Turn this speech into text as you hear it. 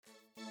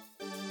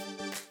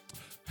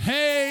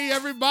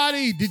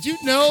everybody. Did you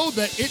know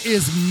that it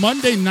is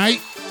Monday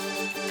night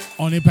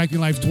on Impacting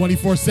Life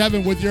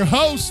 24/7 with your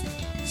host,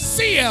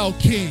 CL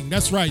King?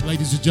 That's right,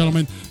 ladies and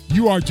gentlemen.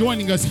 You are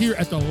joining us here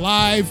at the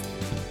live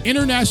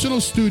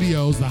international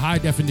studios, the high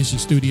definition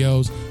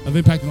studios of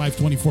Impacting Life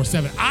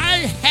 24/7. I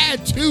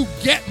had to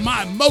get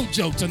my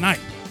mojo tonight.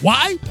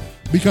 Why?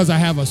 Because I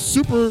have a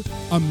super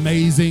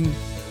amazing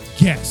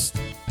guest.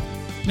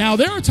 Now,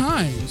 there are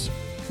times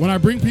when I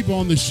bring people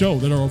on this show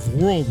that are of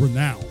world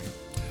renown,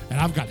 and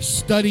I've got to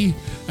study,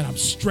 and I'm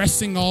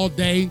stressing all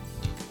day.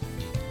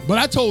 But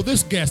I told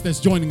this guest that's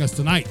joining us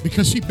tonight,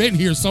 because she's been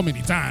here so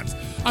many times,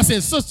 I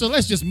said, sister,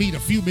 let's just meet a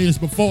few minutes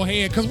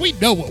beforehand, because we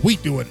know what we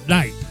doing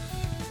tonight.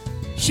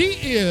 She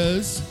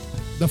is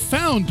the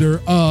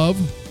founder of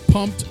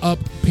Pumped Up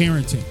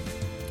Parenting.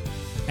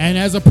 And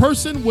as a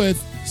person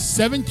with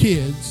 7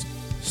 kids,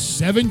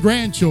 7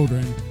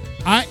 grandchildren,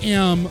 I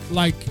am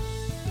like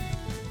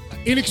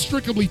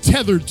inextricably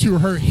tethered to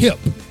her hip.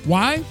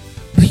 Why?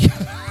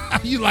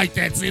 You like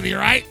that, Cindy,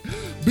 right?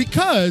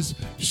 Because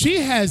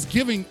she has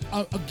given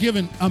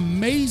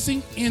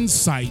amazing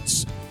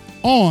insights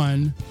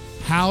on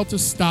how to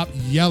stop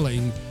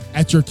yelling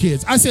at your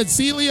kids. I said,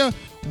 Celia,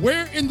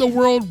 where in the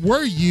world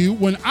were you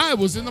when I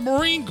was in the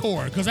Marine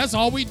Corps? Because that's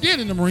all we did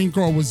in the Marine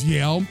Corps was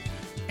yell.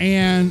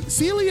 And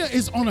Celia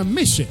is on a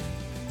mission.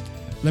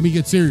 Let me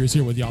get serious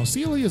here with y'all.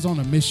 Celia is on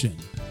a mission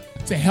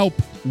to help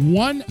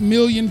 1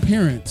 million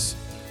parents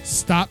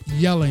stop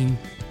yelling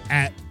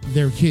at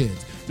their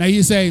kids. Now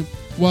you say,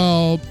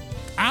 well,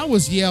 I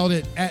was yelled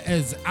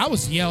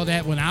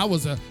at when I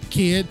was a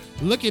kid.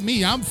 Look at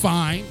me, I'm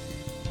fine.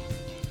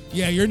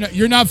 Yeah, you're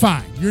not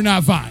fine. You're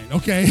not fine,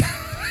 okay?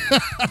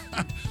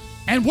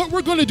 And what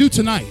we're going to do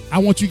tonight, I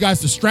want you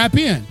guys to strap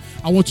in.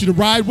 I want you to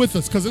ride with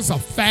us because it's a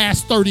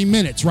fast 30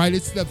 minutes, right?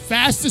 It's the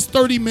fastest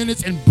 30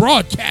 minutes in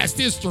broadcast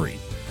history.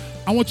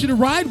 I want you to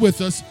ride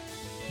with us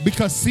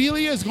because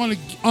Celia is going to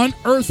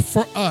unearth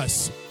for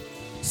us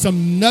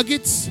some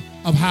nuggets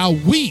of how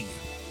we,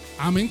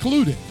 I'm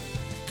included,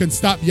 can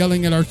stop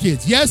yelling at our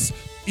kids. Yes,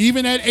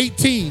 even at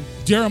 18,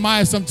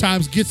 Jeremiah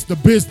sometimes gets the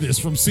business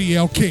from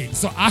CL King.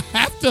 So I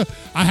have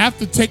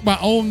to take my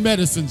own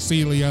medicine,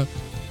 Celia.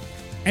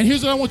 And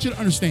here's what I want you to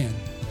understand.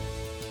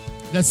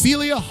 That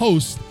Celia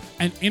hosts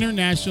an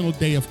International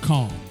Day of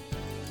Calm.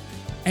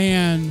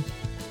 And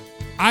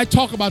I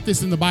talk about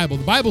this in the Bible.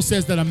 The Bible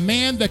says that a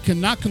man that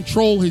cannot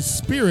control his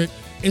spirit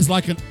is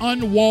like an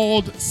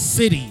unwalled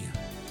city.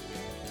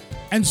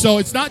 And so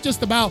it's not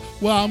just about,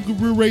 well,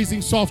 we're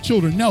raising soft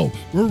children. No,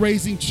 we're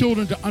raising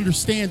children to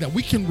understand that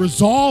we can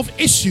resolve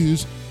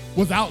issues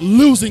without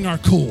losing our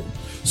cool.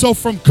 So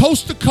from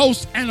coast to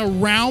coast and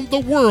around the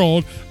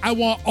world, I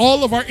want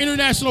all of our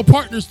international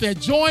partners to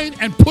join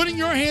and putting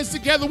your hands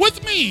together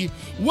with me,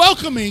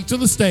 welcoming to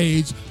the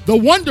stage the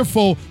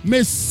wonderful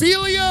Miss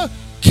Celia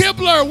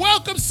Kibler.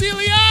 Welcome,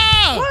 Celia.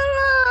 Hello.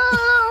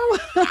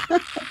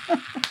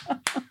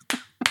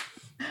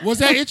 Was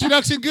that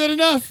introduction good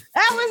enough?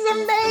 That was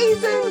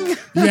amazing.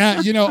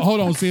 Yeah, hold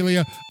on,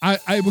 Celia.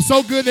 It was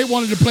so good they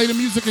wanted to play the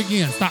music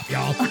again. Stop,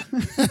 y'all.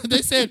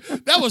 They said,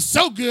 that was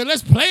so good.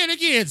 Let's play it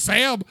again,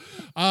 Sam.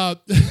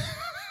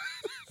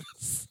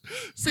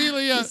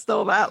 Celia. You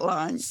stole that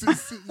line.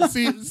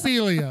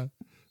 Celia,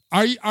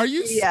 are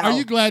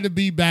you glad to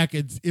be back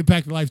at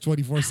Impacting Life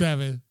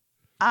 24/7?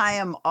 I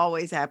am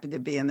always happy to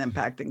be in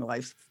Impacting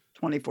Life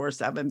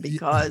 24/7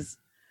 because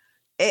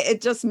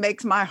it just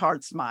makes my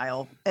heart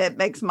smile. It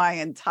makes my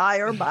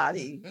entire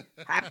body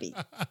happy.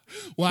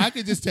 Well, I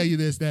can just tell you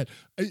this, that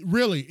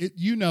really,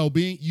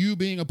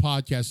 being a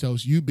podcast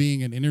host, you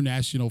being an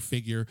international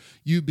figure,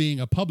 you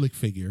being a public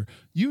figure,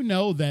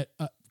 that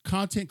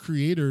content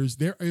creators,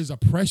 there is a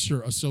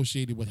pressure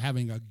associated with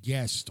having a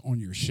guest on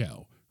your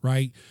show,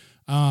 right?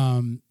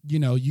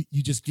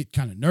 You just get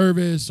kind of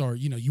nervous or,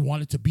 you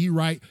want it to be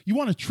right. You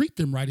want to treat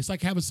them right. It's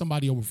like having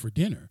somebody over for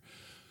dinner.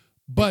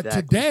 But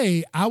exactly.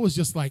 Today, I was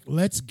just like,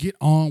 let's get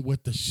on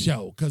with the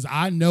show because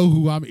I know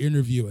who I'm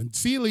interviewing.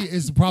 Celia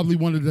is probably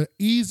one of the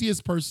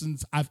easiest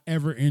persons I've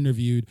ever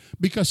interviewed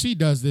because she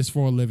does this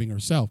for a living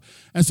herself.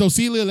 And so,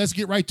 Celia, let's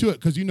get right to it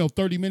because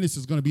 30 minutes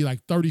is going to be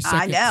like 30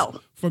 seconds. I know.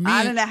 For me,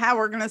 I don't know how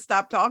we're going to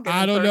stop talking.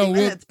 I don't know.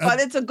 Minutes, but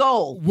it's a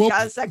goal. We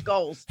got to set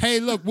goals. Hey,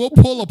 look, we'll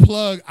pull a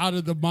plug out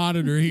of the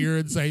monitor here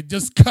and say,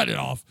 just cut it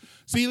off.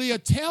 Celia,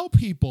 tell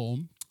people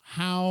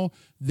how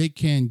they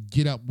can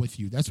get up with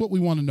you. That's what we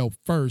want to know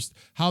first,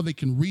 how they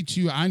can reach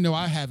you. I know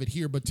I have it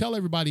here, but tell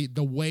everybody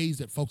the ways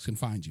that folks can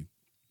find you.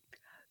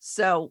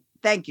 So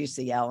thank you,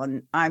 CL,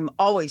 and I'm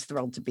always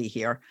thrilled to be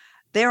here.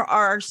 There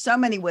are so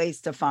many ways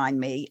to find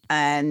me,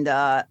 and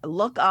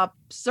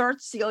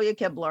search Celia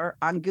Kibler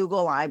on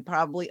Google. I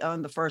probably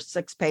own the first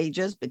 6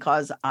 pages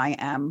because I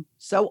am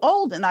so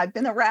old and I've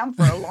been around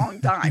for a long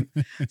time.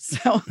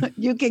 So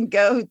you can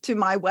go to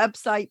my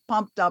website,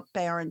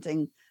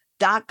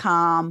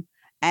 pumpedupparenting.com.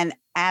 And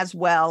as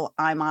well,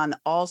 I'm on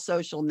all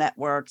social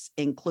networks,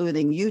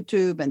 including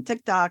YouTube and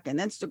TikTok and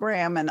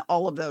Instagram and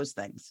all of those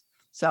things.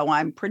 So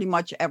I'm pretty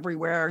much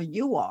everywhere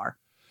you are.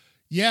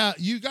 Yeah,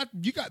 you got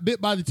bit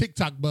by the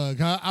TikTok bug,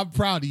 huh? I'm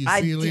proud of you,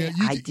 Celia.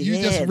 I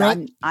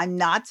did. I'm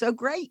not so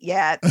great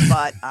yet,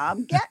 but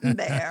I'm getting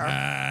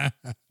there.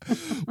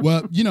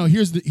 Well,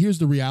 here's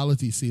the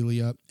reality,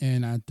 Celia,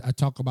 and I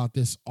talk about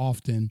this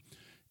often,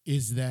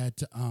 is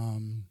that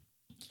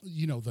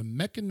the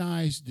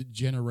mechanized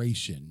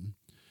generation,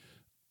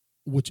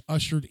 which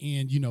ushered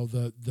in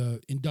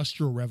the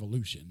Industrial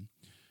Revolution,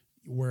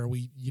 where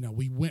we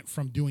went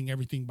from doing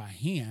everything by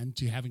hand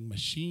to having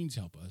machines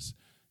help us.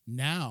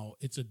 Now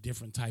it's a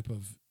different type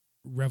of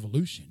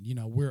revolution.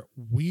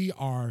 We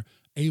are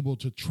able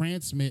to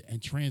transmit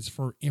and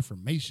transfer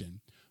information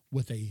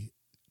with a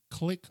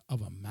click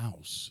of a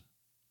mouse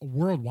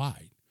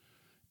worldwide.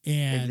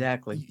 And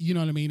exactly. You know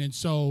what I mean? And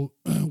so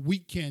we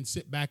can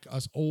sit back,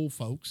 us old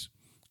folks,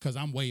 because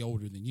I'm way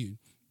older than you.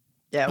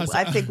 Yeah,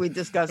 I think we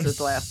discussed this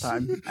last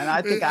time, and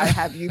I think I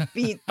have you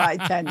beat by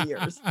 10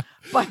 years.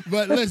 But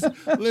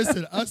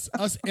listen,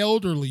 us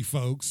elderly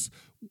folks,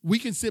 we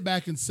can sit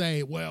back and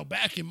say, well,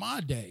 back in my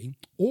day,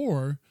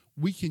 or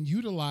we can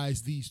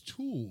utilize these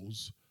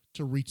tools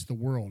to reach the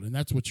world. And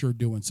that's what you're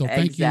doing. So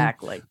thank you.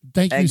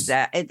 Thank you.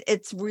 Exactly.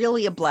 It's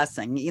really a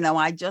blessing.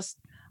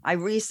 I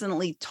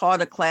recently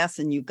taught a class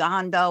in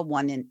Uganda,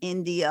 one in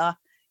India.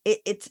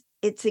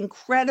 It's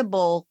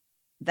incredible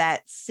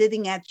that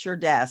sitting at your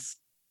desk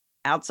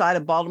outside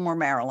of Baltimore,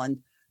 Maryland,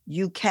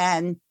 you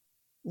can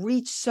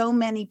reach so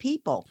many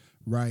people.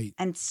 Right.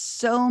 And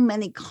so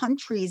many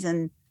countries,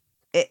 and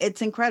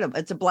it's incredible.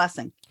 It's a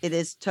blessing. It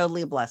is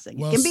totally a blessing.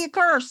 Well, it can be a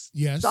curse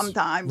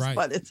sometimes, right,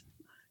 but it's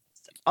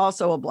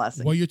also a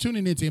blessing. Well, you're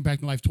tuning in to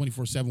Impacting Life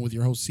 24/7 with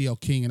your host, CL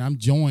King, and I'm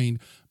joined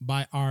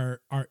by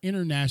our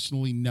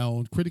internationally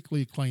known,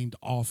 critically acclaimed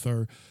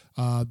author,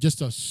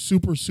 just a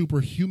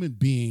super human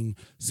being,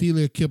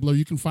 Celia Kibler.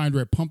 You can find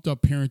her at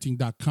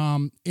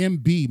pumpedupparenting.com.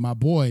 MB, my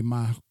boy,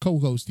 my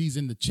co-host, he's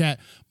in the chat.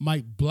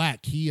 Mike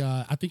Black,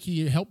 I think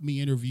he helped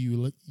me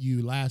interview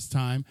you last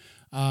time.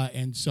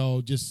 And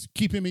so just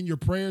keep him in your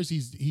prayers.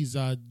 He's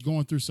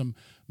going through some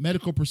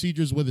medical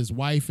procedures with his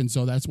wife, and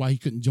so that's why he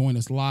couldn't join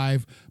us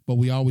live, but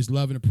we always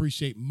love and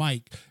appreciate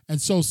Mike.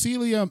 And so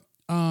Celia,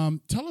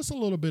 tell us a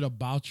little bit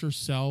about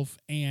yourself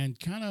and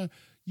kind of,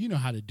 you know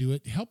how to do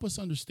it. Help us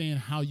understand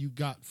how you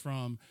got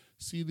from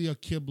Celia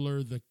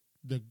Kibler,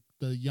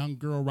 the young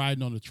girl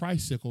riding on a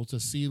tricycle, to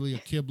Celia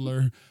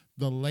Kibler,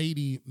 the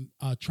lady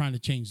trying to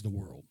change the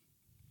world.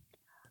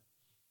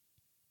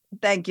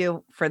 Thank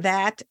you for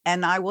that.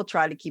 And I will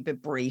try to keep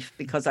it brief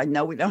because I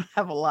know we don't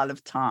have a lot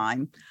of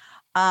time.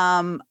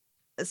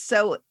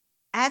 So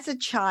as a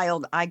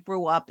child, I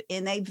grew up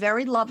in a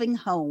very loving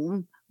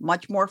home,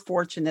 much more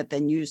fortunate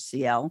than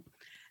UCL,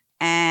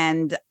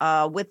 and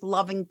with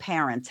loving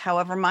parents.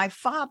 However, my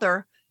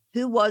father,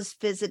 who was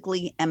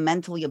physically and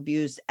mentally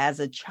abused as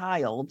a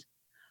child,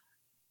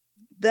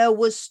 though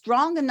was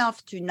strong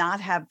enough to not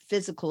have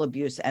physical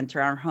abuse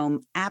enter our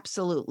home,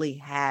 absolutely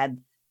had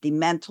the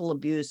mental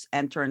abuse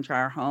enter into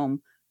our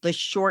home, the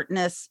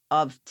shortness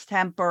of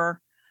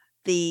temper,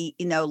 the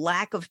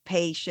lack of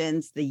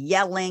patience, the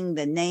yelling,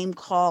 the name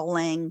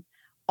calling,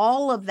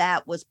 all of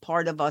that was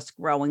part of us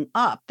growing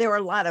up. There were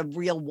a lot of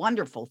real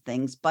wonderful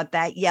things, but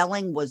that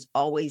yelling was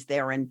always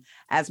there. And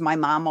as my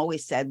mom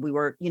always said, we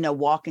were,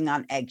 walking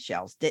on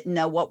eggshells, didn't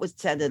know what would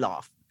set it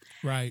off.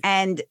 Right.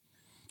 And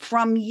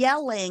from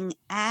yelling,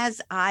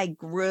 as I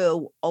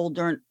grew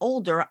older and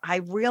older, I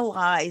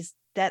realized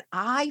that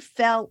I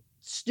felt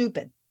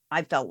stupid.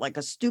 I felt like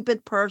a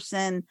stupid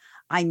person.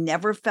 I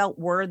never felt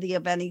worthy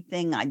of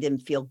anything. I didn't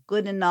feel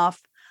good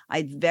enough. I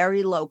had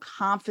very low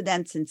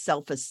confidence and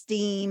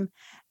self-esteem.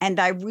 And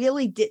I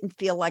really didn't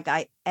feel like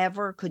I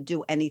ever could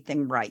do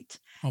anything right.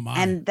 Oh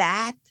my. And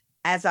that,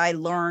 as I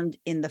learned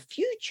in the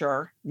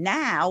future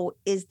now,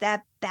 is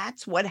that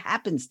that's what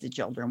happens to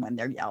children when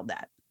they're yelled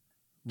at.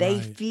 They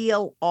Right.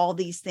 feel all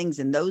these things.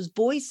 And those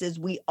voices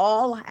we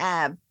all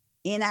have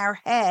in our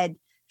head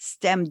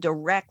stem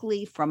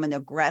directly from an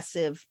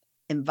aggressive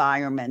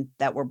environment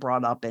that we're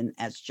brought up in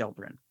as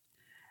children.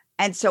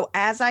 And so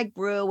as I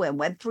grew and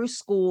went through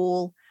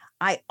school,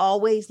 I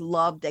always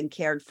loved and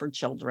cared for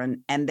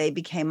children, and they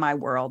became my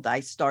world. I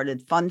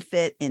started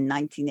FunFit in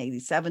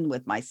 1987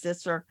 with my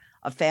sister,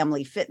 a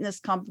family fitness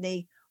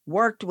company,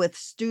 worked with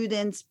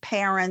students,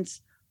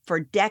 parents for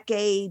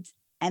decades,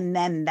 and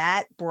then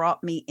that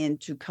brought me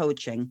into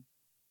coaching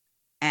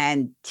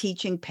and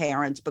teaching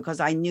parents, because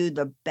I knew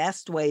the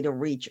best way to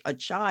reach a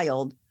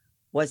child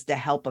was to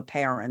help a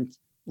parent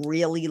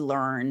really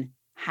learn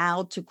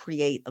how to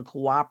create a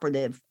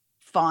cooperative,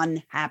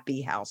 fun,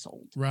 happy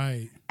household.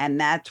 Right.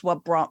 And that's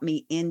what brought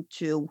me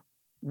into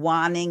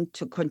wanting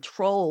to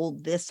control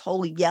this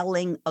whole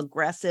yelling,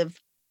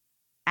 aggressive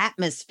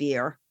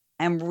atmosphere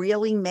and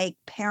really make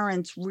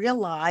parents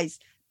realize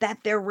that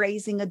they're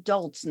raising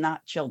adults,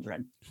 not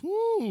children.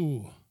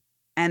 Ooh.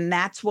 And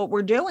that's what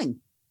we're doing.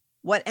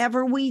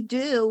 Whatever we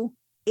do,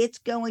 it's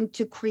going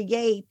to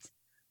create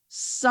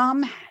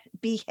some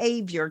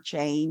behavior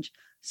change,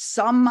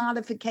 some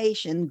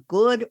modification,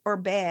 good or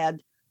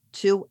bad,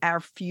 to our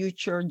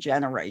future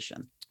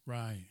generation.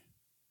 Right.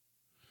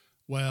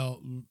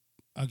 Well,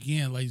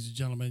 Again, ladies and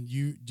gentlemen,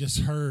 you just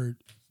heard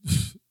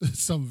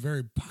some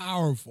very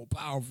powerful,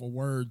 powerful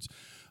words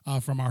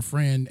from our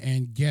friend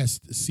and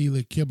guest,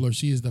 Celia Kibler.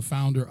 She is the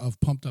founder of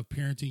Pumped Up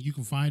Parenting. You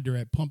can find her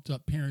at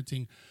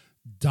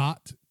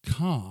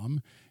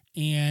pumpedupparenting.com.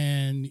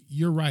 And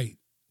you're right.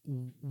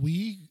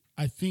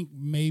 I think,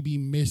 maybe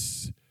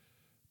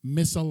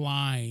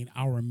misalign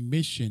our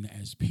mission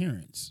as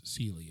parents,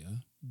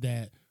 Celia,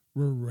 that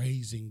we're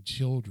raising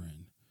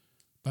children.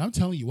 But I'm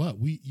telling you what,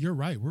 you're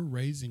right. We're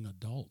raising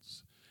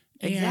adults.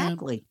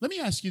 Exactly. And let me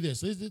ask you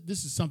this.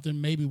 This is something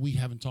maybe we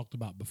haven't talked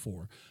about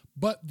before,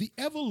 but the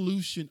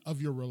evolution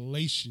of your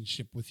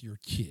relationship with your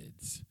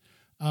kids.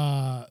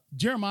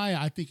 Jeremiah,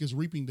 I think, is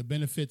reaping the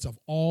benefits of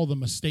all the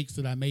mistakes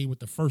that I made with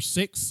the first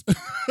 6,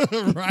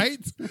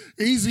 right?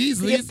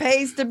 It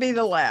pays to be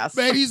the last.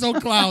 Man, he's on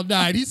cloud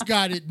 9. He's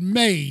got it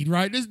made,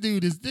 right? This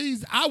dude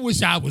I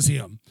wish I was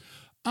him.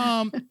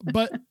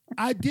 But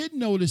I did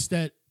notice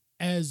that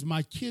as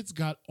my kids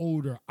got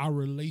older, our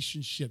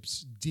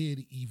relationships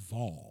did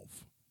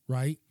evolve,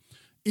 right?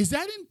 Is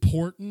that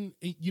important,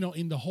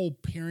 in the whole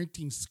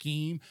parenting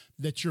scheme,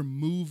 that you're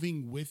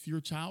moving with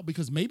your child?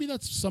 Because maybe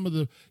that's some of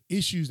the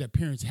issues that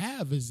parents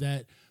have, is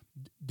that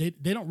they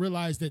don't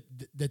realize that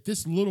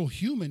this little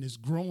human is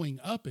growing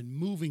up and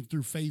moving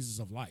through phases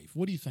of life.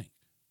 What do you think?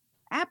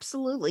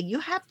 Absolutely. You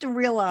have to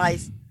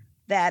realize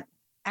that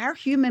our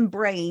human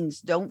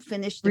brains don't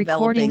finish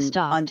developing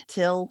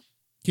until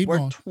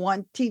we're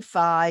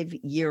 25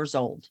 years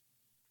old.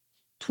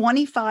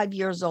 25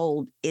 years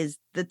old is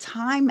the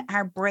time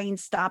our brain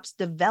stops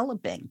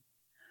developing.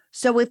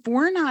 So if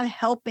we're not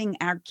helping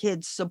our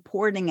kids,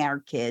 supporting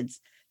our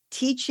kids,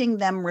 teaching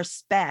them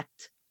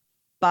respect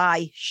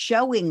by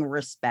showing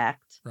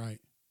respect, right,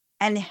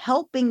 and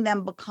helping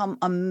them become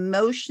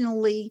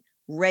emotionally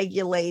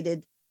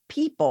regulated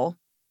people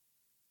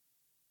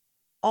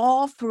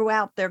all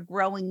throughout their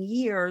growing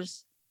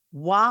years,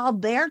 while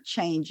they're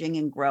changing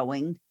and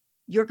growing,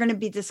 you're going to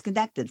be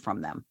disconnected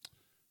from them.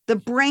 The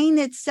brain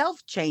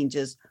itself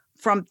changes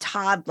from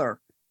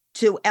toddler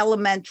to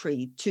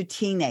elementary to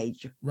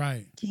teenager.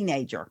 Right.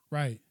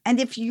 And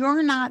if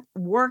you're not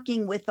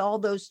working with all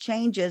those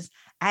changes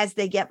as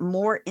they get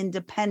more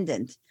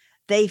independent,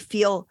 they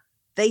feel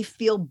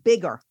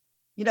bigger.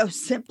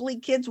 Simply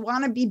kids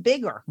want to be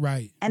bigger.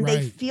 Right. And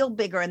they feel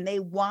bigger and they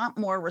want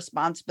more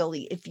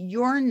responsibility. If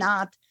you're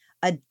not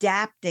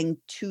adapting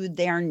to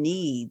their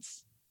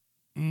needs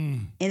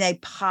in a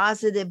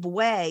positive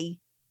way,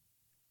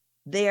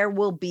 there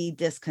will be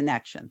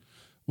disconnection.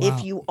 Wow.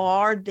 If you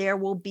are, there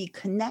will be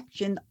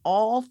connection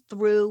all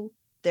through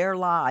their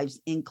lives,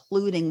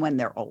 including when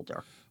they're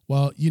older.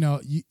 Well,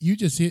 you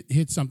just hit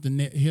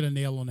a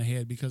nail on the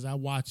head, because I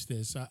watched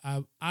this.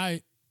 I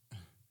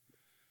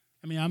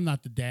mean, I'm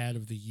not the dad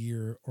of the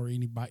year or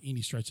by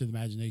any stretch of the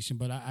imagination,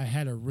 but I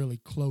had a really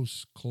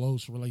close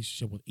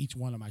relationship with each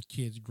one of my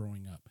kids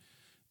growing up.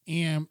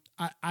 And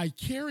I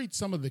carried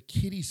some of the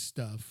kiddie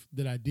stuff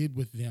that I did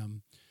with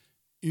them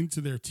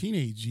into their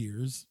teenage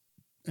years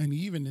and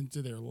even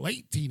into their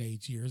late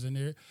teenage years.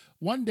 And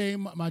one day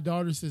my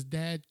daughter says,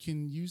 "Dad,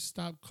 can you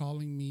stop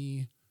calling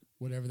me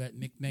whatever that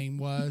nickname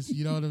was?"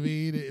 You know what I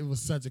mean? It was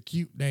such a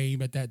cute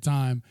name at that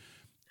time.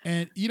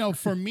 And,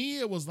 for me,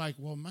 it was like,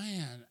 well,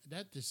 man,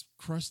 that just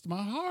crushed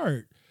my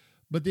heart.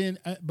 But then,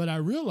 I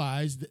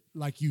realized that,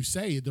 like you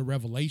say, the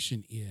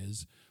revelation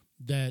is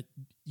that,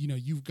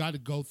 you've got to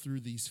go through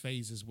these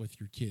phases with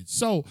your kids.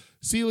 So,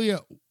 Celia,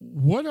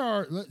 what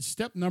are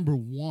step number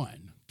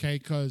 1? Okay,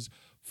 because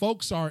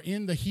folks are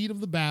in the heat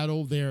of the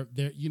battle. They're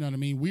you know what I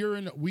mean?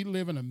 We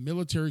live in a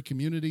military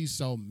community,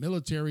 so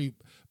military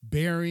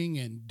bearing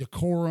and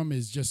decorum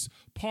is just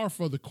par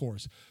for the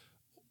course.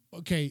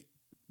 Okay.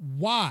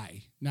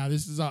 Why? Now,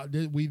 this is I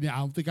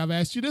don't think I've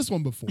asked you this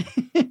one before.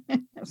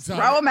 So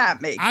throw them at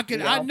me.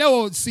 I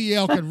know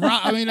CL can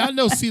rock. I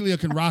know Celia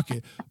can rock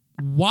it.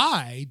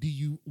 Why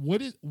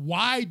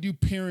do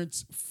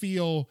parents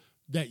feel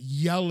that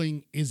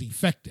yelling is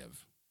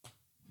effective?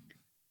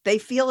 They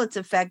feel it's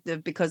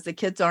effective because the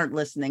kids aren't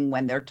listening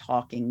when they're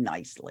talking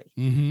nicely.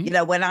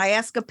 Mm-hmm. When I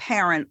ask a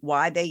parent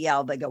why they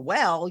yell, they go,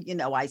 well,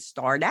 I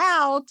start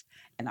out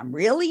and I'm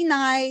really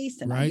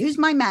nice and I use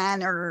my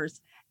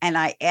manners. And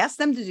I ask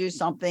them to do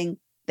something,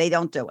 they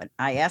don't do it.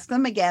 I ask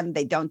them again,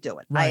 they don't do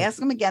it. Right. I ask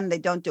them again, they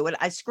don't do it.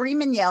 I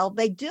scream and yell,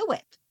 they do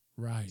it.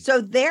 Right. So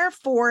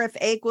therefore, if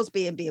A equals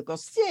B and B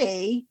equals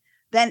C,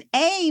 then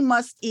A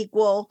must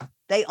equal,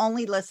 they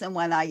only listen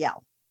when I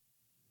yell,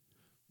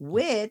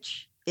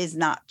 which is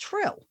not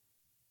true.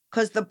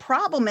 Because the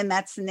problem in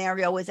that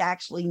scenario is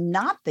actually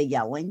not the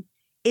yelling.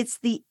 It's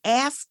the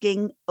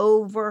asking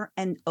over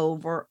and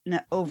over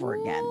and over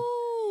again.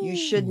 You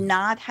should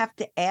not have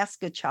to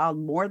ask a child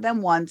more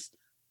than once,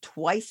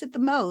 twice at the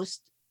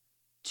most,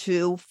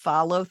 to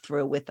follow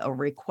through with a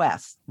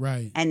request.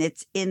 Right. And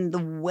it's in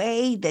the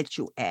way that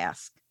you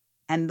ask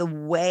and the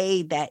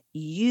way that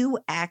you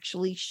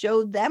actually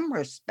show them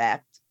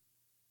respect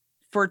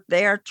for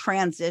their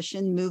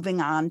transition,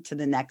 moving on to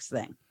the next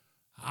thing.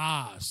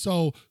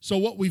 So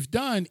what we've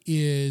done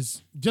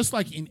is, just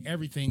like in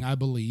everything, I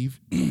believe,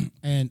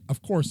 and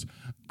of course,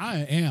 I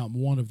am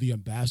one of the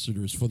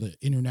ambassadors for the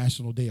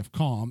International Day of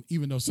Calm,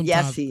 even though Yes,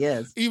 sometimes, he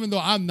is. even though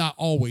I'm not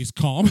always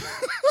calm.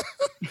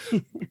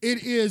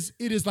 It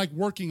is like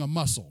working a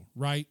muscle,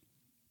 right?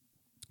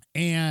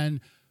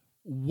 And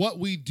what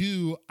we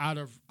do out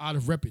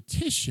of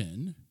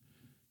repetition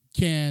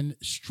can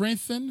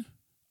strengthen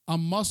a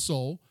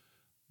muscle,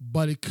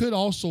 but it could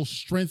also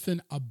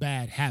strengthen a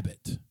bad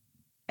habit.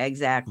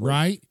 Exactly.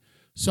 Right?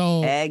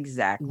 So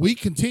exactly, we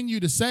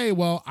continue to say,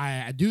 well,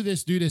 I do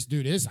this,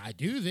 I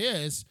do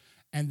this,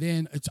 and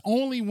then it's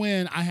only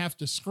when I have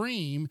to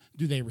scream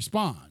do they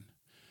respond.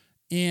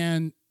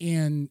 And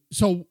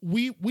so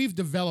we've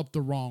developed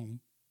the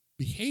wrong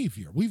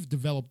behavior. We've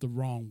developed the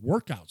wrong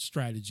workout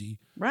strategy.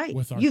 right.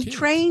 With our You've kids.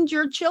 trained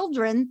your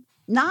children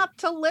not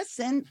to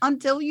listen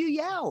until you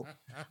yell.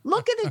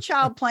 Look at a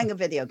child playing a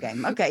video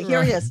game. Okay,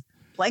 here he is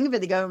playing a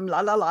video game,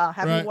 la la la,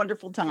 having a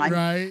wonderful time.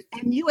 Right.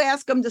 And you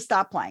ask him to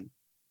stop playing.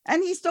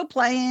 And he's still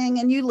playing,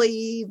 and you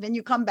leave and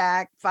you come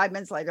back 5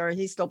 minutes later,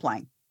 he's still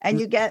playing. And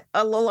you get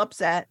a little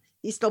upset,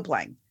 he's still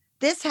playing.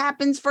 This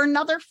happens for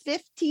another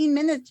 15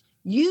 minutes.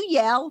 You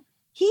yell,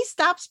 he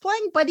stops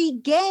playing, but he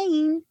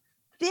gained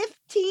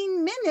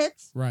 15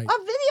 minutes of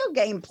video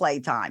game play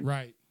time.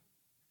 Right.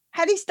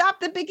 Had he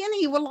stopped at the beginning,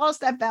 he would have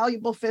lost that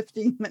valuable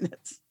 15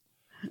 minutes.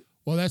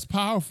 Well, that's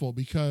powerful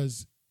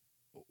because,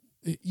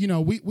 you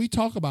know, we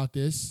talk about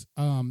this,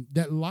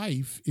 that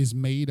life is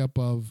made up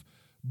of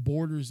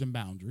borders and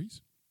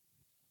boundaries.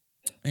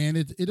 And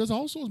it is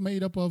also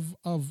made up of,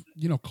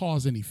 you know,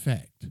 cause and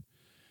effect.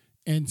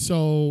 And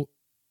so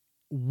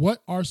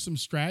what are some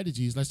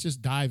strategies? Let's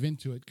just dive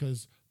into it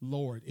because,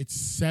 Lord, it's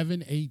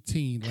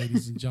 7:18,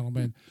 ladies and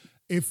gentlemen.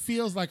 It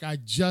feels like I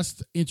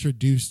just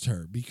introduced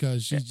her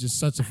because she's just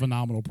such a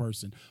phenomenal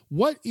person.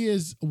 What's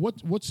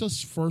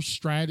the first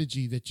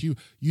strategy that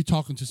you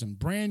talking to some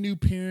brand new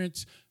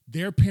parents?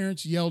 Their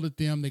parents yelled at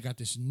them. They got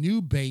this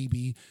new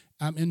baby.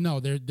 And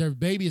no, their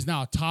baby is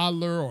now a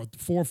toddler or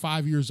 4 or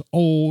 5 years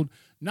old,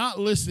 not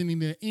listening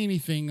to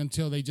anything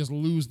until they just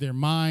lose their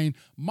mind.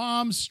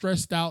 Mom's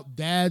stressed out.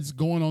 Dad's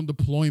going on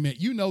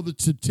deployment. You know, the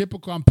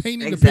typical, I'm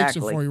painting the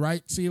picture for you,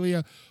 right,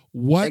 Celia?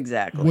 What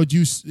would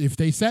you, if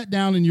they sat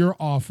down in your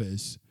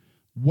office,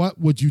 what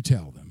would you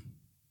tell them?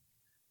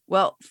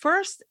 Well,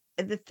 first,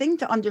 the thing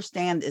to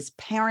understand is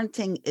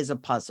parenting is a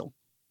puzzle.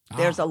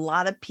 There's a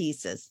lot of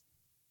pieces.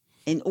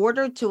 In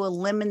order to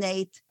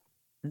eliminate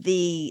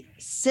the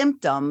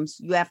symptoms,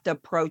 you have to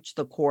approach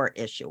the core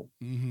issue.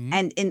 Mm-hmm.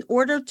 And in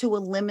order to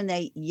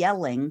eliminate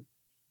yelling,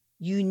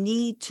 you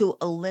need to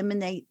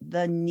eliminate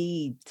the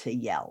need to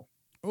yell.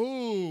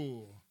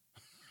 Ooh.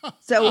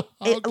 So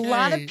a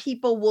lot of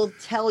people will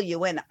tell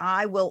you, and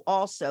I will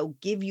also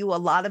give you a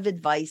lot of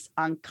advice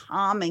on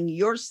calming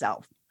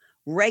yourself,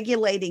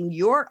 regulating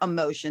your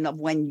emotion of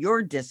when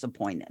you're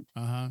disappointed.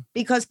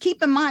 Because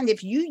keep in mind,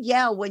 if you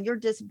yell when you're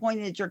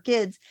disappointed at your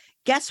kids,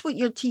 guess what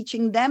you're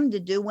teaching them to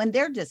do when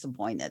they're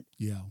disappointed?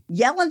 Yeah.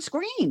 Yell and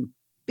scream,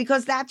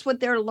 because that's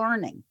what they're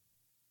learning.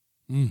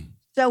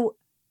 So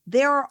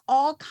there are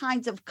all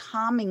kinds of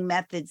calming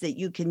methods that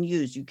you can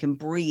use. You can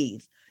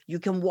breathe. You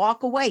can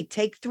walk away,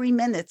 take 3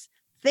 minutes,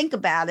 think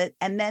about it,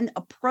 and then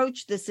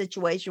approach the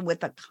situation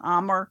with a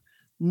calmer,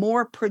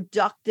 more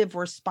productive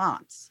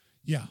response.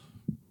 Yeah.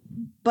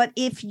 But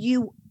if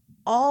you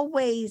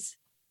always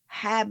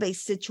have a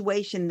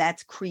situation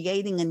that's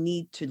creating a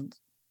need to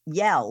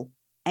yell,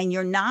 and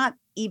you're not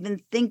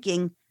even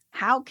thinking,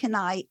 how can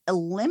I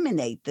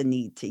eliminate the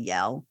need to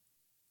yell?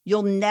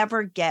 You'll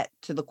never get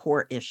to the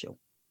core issue.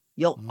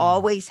 You'll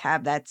always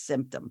have that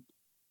symptom.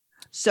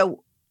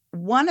 So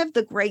one of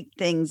the great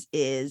things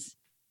is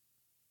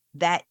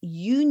that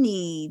you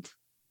need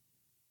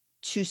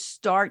to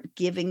start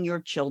giving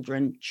your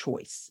children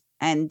choice.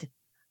 And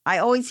I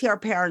always hear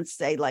parents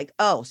say, like,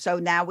 oh, so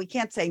now we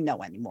can't say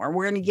no anymore.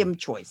 We're going to give them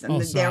choice. And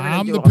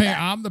I'm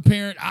the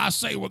parent. I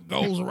say what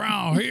goes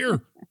around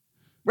here.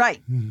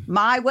 Right.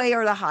 My way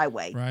or the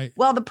highway. Right.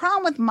 Well, the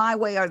problem with my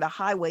way or the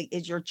highway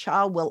is your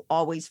child will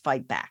always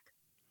fight back.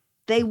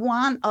 They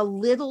want a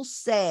little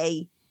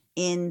say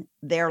in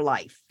their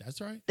life.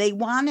 That's right. They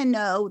want to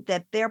know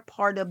that they're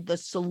part of the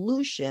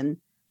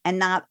solution and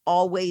not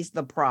always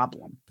the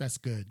problem. That's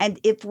good. And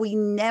if we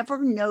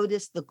never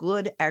notice the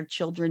good our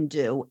children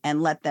do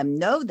and let them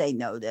know they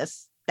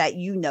notice, that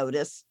you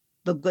notice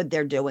the good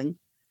they're doing,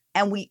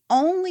 and we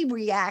only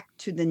react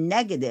to the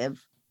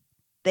negative,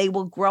 they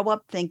will grow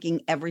up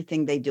thinking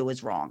everything they do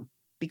is wrong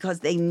because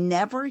they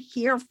never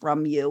hear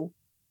from you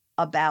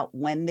about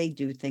when they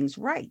do things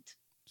right.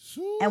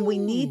 Ooh. And we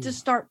need to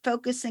start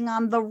focusing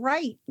on the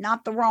right,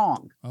 not the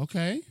wrong.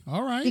 Okay.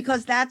 All right.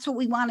 Because that's what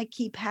we want to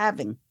keep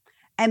having.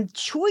 And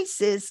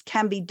choices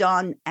can be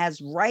done as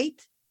right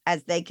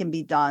as they can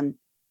be done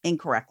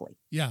incorrectly.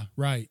 Yeah,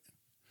 right.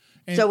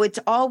 And so it's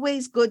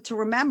always good to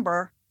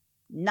remember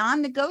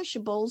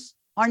non-negotiables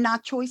are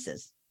not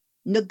choices.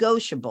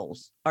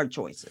 Negotiables are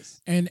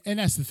choices. And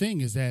that's the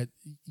thing is that,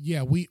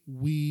 yeah, we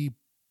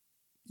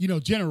you know,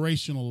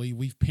 generationally,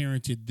 we've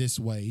parented this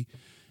way.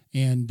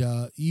 And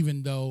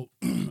even though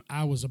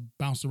I was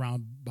bounced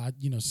around by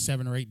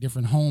 7 or 8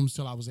 different homes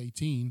till I was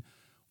 18,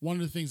 one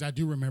of the things I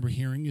do remember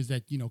hearing is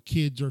that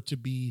kids are to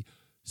be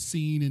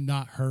seen and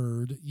not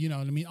heard. You know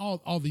what I mean?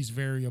 All these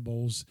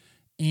variables,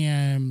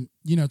 and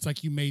it's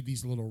like you made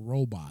these little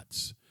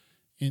robots.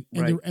 And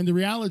Right. the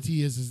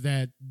reality is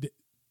that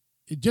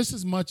just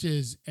as much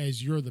as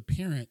you're the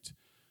parent,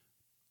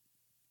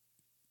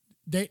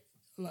 they,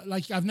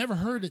 like, I've never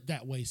heard it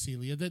that way,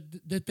 Celia,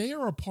 that they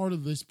are a part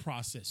of this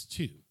process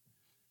too.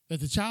 That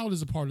the child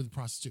is a part of the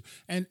process too.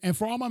 And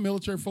for all my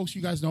military folks,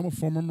 you guys know I'm a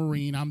former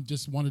Marine. I'm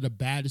just one of the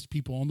baddest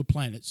people on the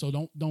planet.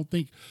 So don't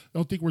think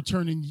we're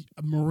turning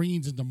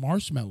Marines into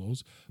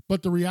marshmallows.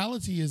 But the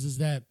reality is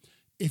that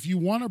if you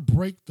want to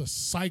break the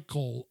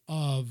cycle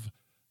of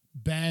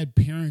bad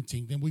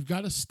parenting, then we've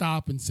got to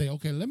stop and say,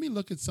 okay, let me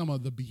look at some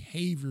of the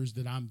behaviors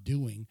that I'm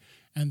doing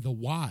and the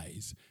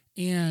whys.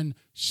 And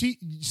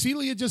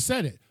Celia just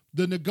said it.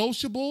 The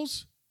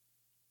negotiables,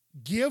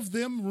 give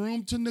them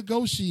room to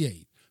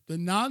negotiate. The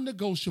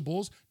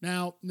non-negotiables,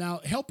 now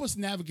help us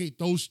navigate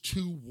those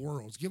two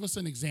worlds. Give us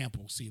an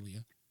example,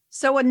 Celia.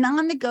 So a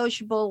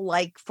non-negotiable,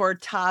 like for a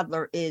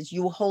toddler, is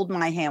you hold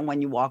my hand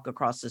when you walk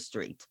across the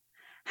street.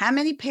 How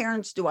many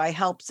parents do I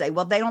help say,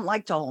 well, they don't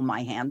like to hold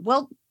my hand?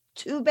 Well,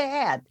 too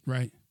bad.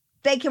 Right.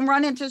 They can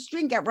run into the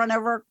street and get run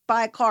over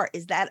by a car.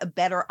 Is that a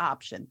better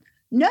option?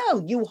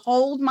 No, you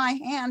hold my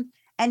hand.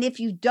 And if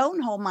you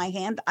don't hold my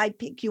hand, I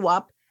pick you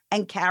up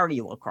and carry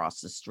you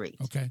across the street.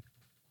 Okay.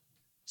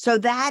 So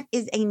that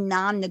is a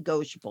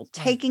non-negotiable.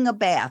 Taking a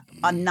bath,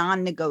 a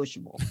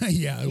non-negotiable.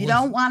 Yeah. You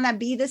don't want to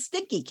be the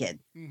stinky kid.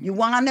 Mm-hmm. You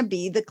want to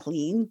be the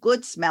clean,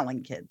 good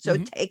smelling kid. So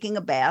taking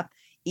a bath,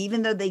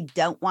 even though they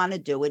don't want to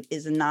do it,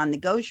 is a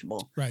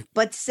non-negotiable. Right.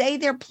 But say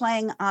they're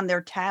playing on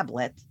their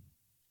tablet,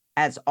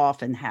 as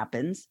often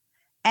happens,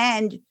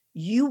 and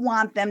you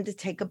want them to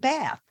take a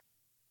bath.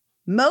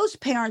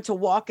 Most parents will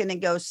walk in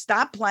and go,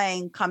 stop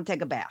playing, come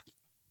take a bath.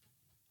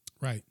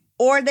 Right.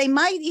 Or they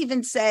might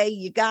even say,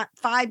 you got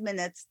 5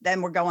 minutes,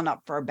 then we're going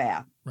up for a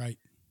bath. Right.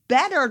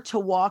 Better to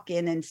walk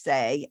in and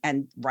say,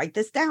 and write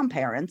this down,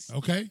 parents.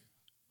 Okay.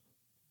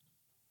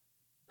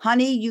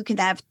 Honey, you can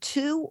have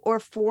 2 or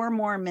 4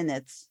 more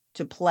minutes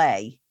to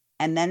play,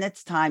 and then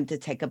it's time to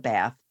take a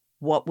bath.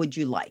 What would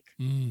you like?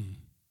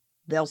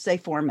 They'll say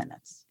 4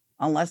 minutes,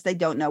 unless they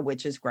don't know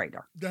which is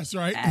greater. That's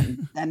right.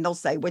 And then they'll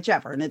say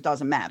whichever, and it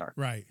doesn't matter.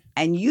 Right.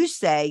 And you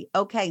say,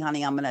 okay,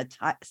 honey, I'm going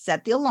to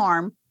set the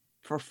alarm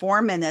for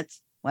 4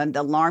 minutes. When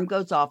the alarm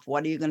goes off,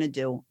 what are you going to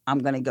do? I'm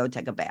going to go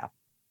take a bath.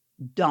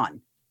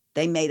 Done.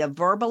 They made a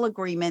verbal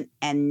agreement,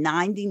 and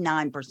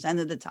 99%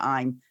 of the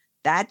time,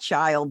 that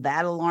child,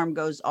 that alarm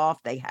goes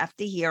off. They have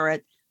to hear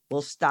it.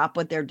 Will stop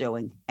what they're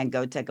doing and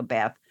go take a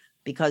bath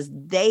because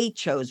they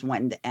chose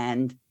when to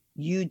end.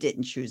 You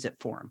didn't choose it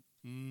for them.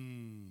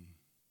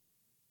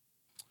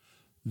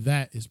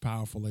 That is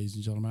powerful, ladies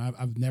and gentlemen.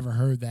 I've never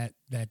heard that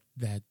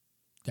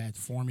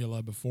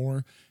formula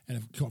before,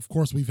 and of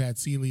course we've had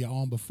Celia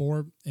on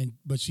before,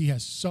 but she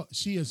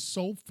is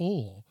so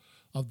full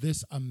of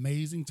this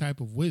amazing type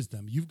of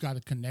wisdom. You've got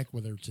to connect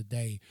with her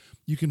today.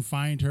 You can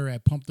find her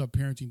at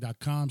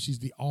pumpedupparenting.com. She's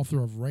the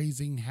author of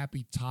Raising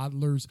Happy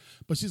Toddlers,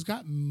 but she's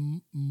got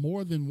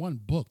more than one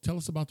book. Tell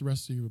us about the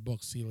rest of your book,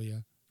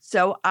 Celia.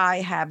 So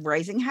I have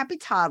Raising Happy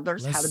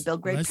Toddlers, How to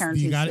Build Great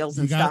Parenting Skills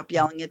and Stop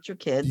Yelling at Your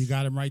Kids. You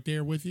got them right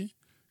there with you?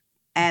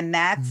 And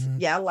that's,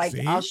 See?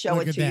 I'll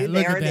show it to you.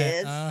 There it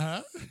is.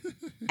 Uh-huh.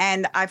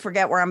 And I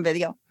forget where I'm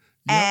video.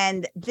 Yep.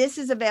 And this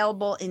is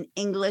available in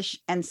English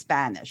and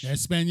Spanish.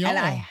 Espanol. And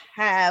I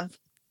have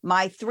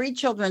my 3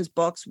 children's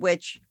books,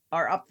 which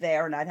are up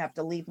there, and I'd have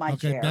to leave my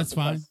chair. Okay, that's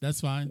fine.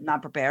 That's fine. I'm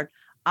not prepared.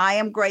 I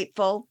Am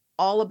Grateful,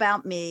 All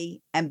About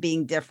Me, and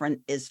Being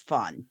Different is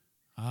Fun.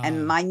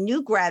 And my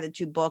new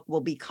gratitude book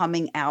will be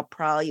coming out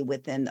probably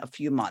within a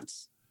few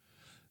months.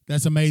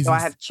 That's amazing. So I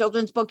have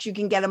children's books. You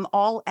can get them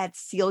all at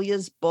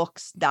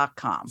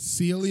celiasbooks.com.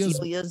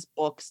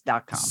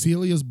 Celiasbooks.com.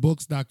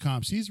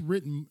 Celiasbooks.com.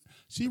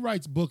 She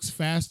writes books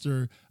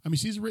faster. I mean,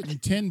 she's written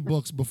 10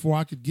 books before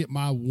I could get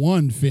my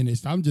one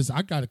finished. I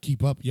got to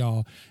keep up,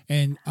 y'all.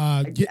 And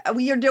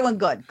you're doing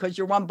good because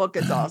your one book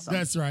is awesome.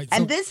 That's right.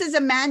 And this is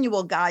a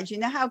manual, guys. You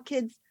know how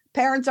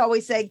parents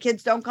always say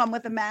kids don't come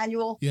with a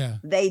manual? Yeah.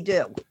 They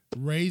do.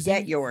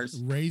 Get yours.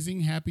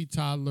 Raising Happy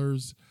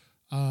Toddlers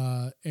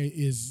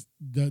is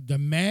the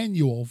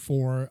manual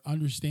for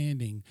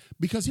understanding,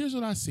 because here's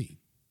what I see.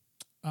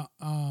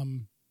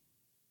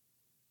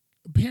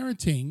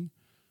 Parenting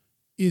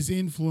is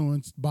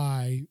influenced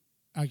by,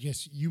 I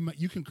guess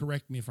you can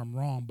correct me if I'm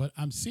wrong, but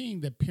I'm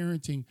seeing that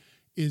parenting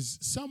is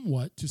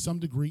somewhat, to some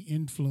degree,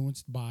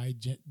 influenced by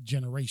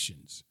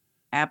generations.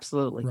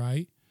 Absolutely.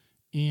 Right?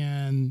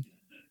 And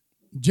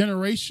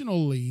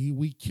generationally,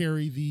 we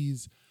carry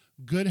these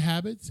good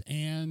habits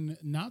and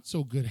not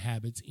so good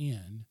habits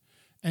in.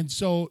 And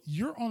so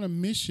you're on a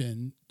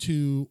mission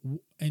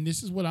and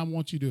this is what I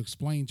want you to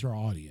explain to our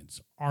audience,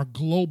 our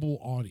global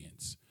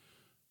audience.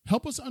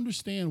 Help us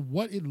understand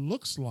what it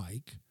looks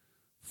like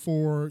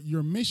for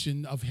your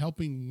mission of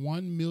helping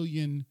 1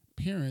 million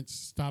parents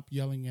stop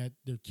yelling at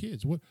their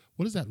kids? What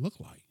does that look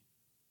like?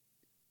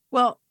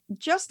 Well,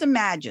 just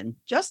imagine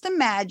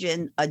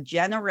a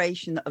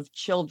generation of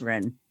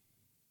children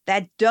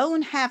that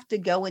don't have to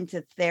go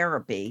into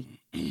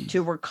therapy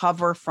to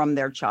recover from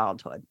their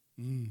childhood,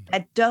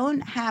 that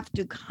don't have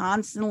to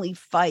constantly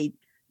fight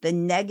the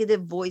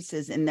negative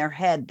voices in their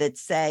head that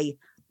say,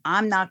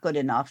 I'm not good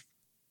enough.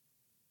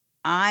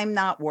 I'm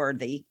not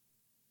worthy.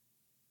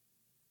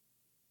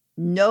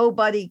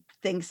 Nobody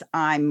thinks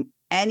I'm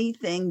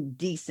anything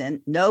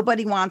decent.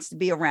 Nobody wants to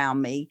be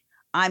around me.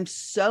 I'm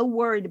so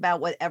worried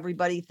about what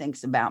everybody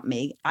thinks about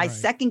me. I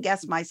second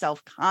guess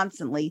myself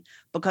constantly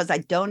because I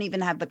don't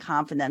even have the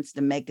confidence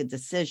to make a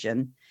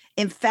decision.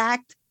 In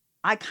fact,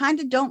 I kind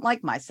of don't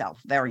like myself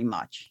very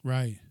much.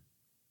 Right.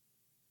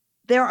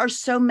 There are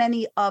so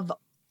many of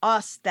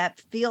us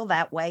that feel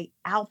that way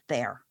out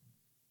there.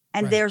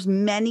 And there's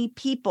many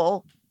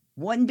people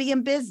wouldn't be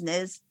in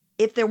business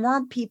if there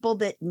weren't people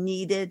that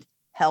needed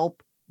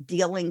help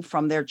dealing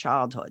from their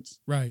childhoods.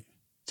 Right.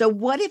 So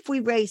what if we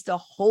raised a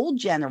whole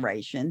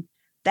generation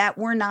that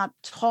were not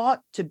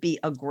taught to be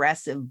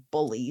aggressive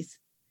bullies?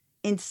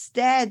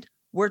 Instead,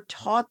 we're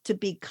taught to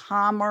be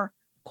calmer,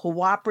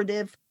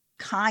 cooperative,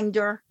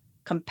 kinder,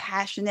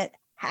 compassionate,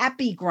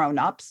 happy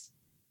grown-ups.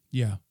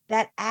 Yeah.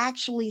 That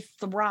actually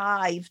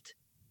thrived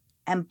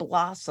and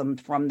blossomed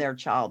from their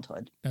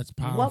childhood. That's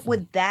powerful. What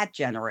would that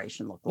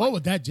generation look like? What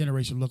would that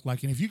generation look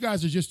like? And if you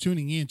guys are just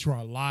tuning in to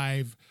our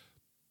live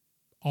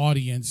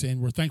audience,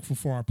 and we're thankful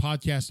for our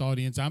podcast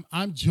audience,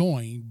 I'm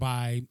joined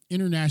by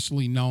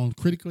internationally known,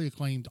 critically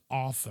acclaimed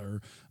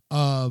author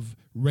of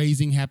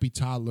Raising Happy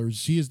Toddlers.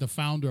 She is the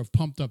founder of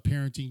Pumped Up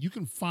Parenting. You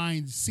can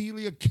find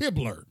Celia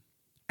Kibler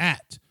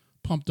at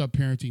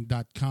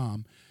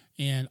pumpedupparenting.com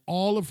and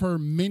all of her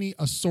many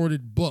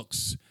assorted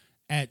books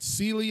at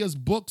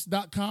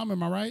celiasbooks.com.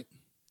 Am I right?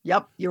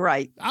 Yep, you're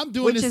right. I'm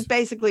doing Which this. is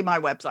basically my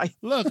website.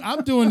 Look,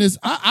 I'm doing this.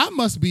 I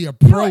must be a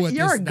pro at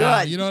you're this good.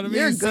 now. You know what I mean?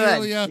 You're good,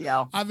 Celia.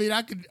 yeah. I mean,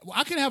 I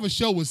could have a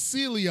show with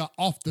Celia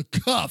off the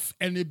cuff,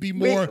 and it'd be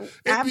more.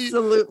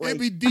 Absolutely.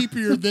 It'd be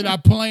deeper than I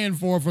planned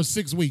for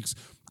 6 weeks.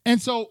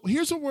 And so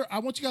here's what I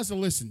want you guys to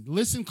listen.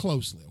 Listen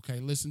closely,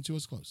 okay? Listen to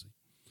us closely.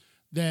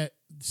 That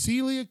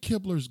Celia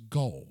Kibler's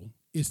goal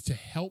is to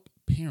help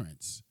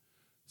parents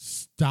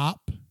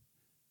stop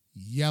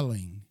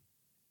yelling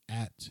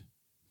at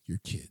your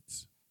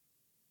kids.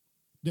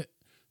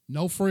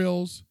 No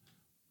frills,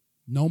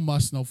 no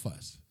muss, no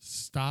fuss.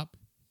 Stop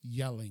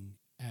yelling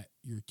at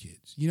your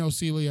kids. You know,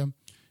 Celia,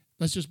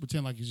 let's just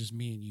pretend like it's just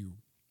me and you.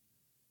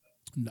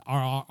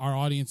 Our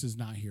audience is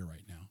not here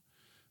right now.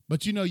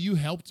 But, you know, you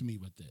helped me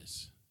with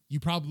this. You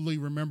probably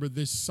remember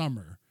this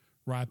summer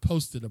where I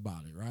posted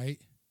about it, right?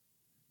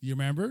 You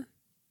remember?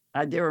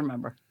 I do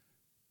remember.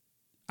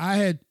 I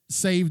had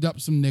saved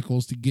up some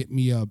nickels to get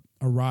me a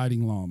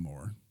riding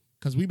lawnmower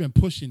because we've been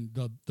pushing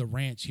the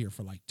ranch here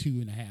for like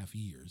 2.5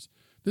 years.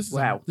 This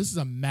is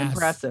a massive.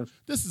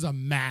 Impressive. This is a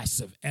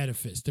massive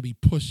edifice to be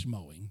push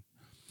mowing.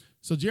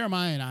 So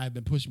Jeremiah and I have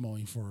been push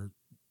mowing for,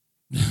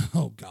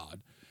 oh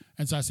God.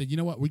 And so I said, you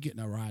know what? We're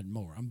getting a riding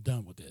mower. I'm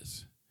done with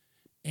this.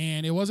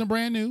 And it wasn't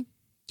brand new.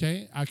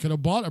 Okay. I could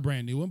have bought a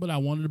brand new one, but I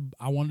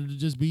wanted to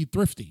just be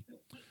thrifty.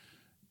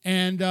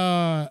 And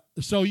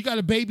so you got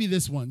to baby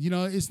this one. You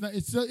know,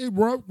 it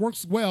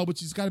works well,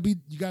 but you got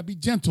to be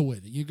gentle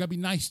with it. You got to be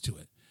nice to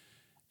it.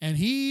 And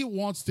he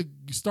wants to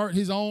start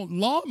his own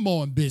lawn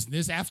mowing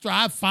business after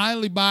I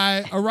finally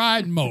buy a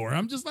riding mower.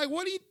 I'm just like,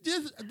 what do you?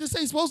 This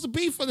ain't supposed to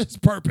be for this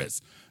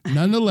purpose.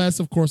 Nonetheless,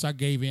 of course, I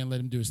gave in,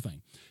 let him do his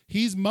thing.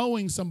 He's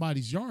mowing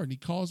somebody's yard, and he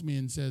calls me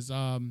and says,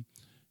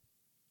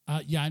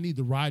 yeah, I need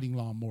the riding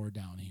lawnmower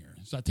down here.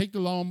 So I take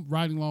the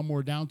riding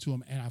lawnmower down to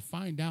him, and I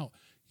find out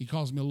he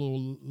calls me a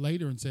little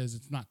later and says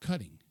it's not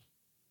cutting.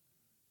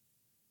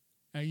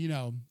 And, you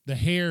know, the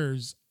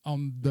hairs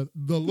on the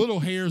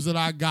little hairs that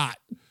I got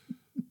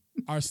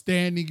are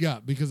standing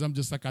up because I'm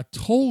just like, I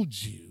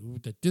told you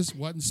that this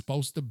wasn't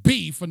supposed to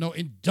be for no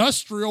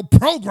industrial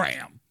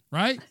program,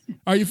 right?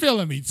 Are you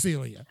feeling me,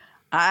 Celia?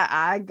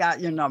 I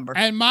got your number.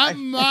 And my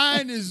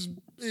mind is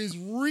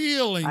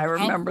reeling. I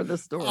remember the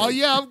story. Oh,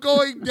 yeah, I'm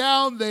going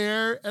down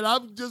there, and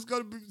I'm just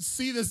going to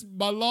see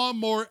my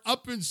lawnmower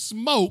up in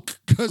smoke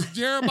because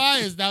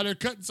Jeremiah is down there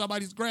cutting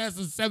somebody's grass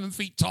that's 7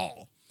 feet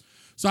tall.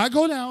 So I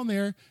go down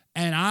there,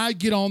 and I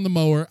get on the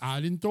mower.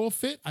 I didn't throw a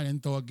fit. I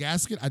didn't throw a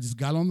gasket. I just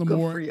got on the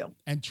mower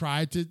and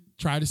tried to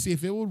see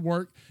if it would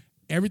work.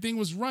 Everything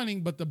was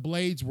running, but the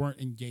blades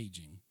weren't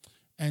engaging.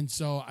 And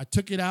so I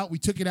took it out. We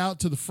took it out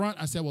to the front.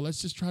 I said, well,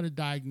 let's just try to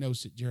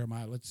diagnose it,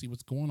 Jeremiah. Let's see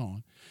what's going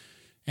on.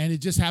 And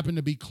it just happened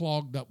to be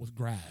clogged up with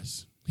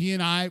grass. He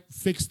and I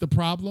fixed the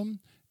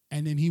problem,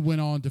 and then he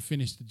went on to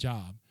finish the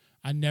job.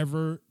 I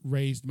never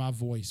raised my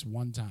voice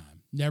one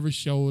time, never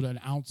showed an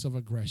ounce of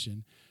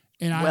aggression.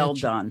 And well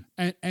done.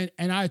 And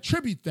I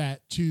attribute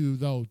that to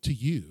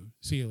you,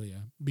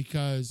 Celia,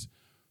 because,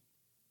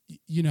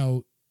 you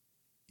know,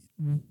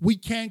 we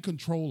can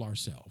control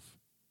ourselves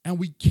and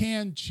we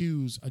can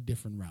choose a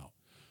different route.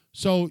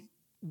 So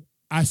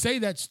I say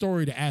that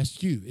story to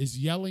ask you, is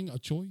yelling a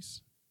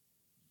choice?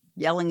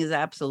 Yelling is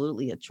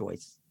absolutely a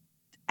choice.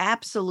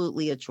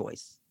 Absolutely a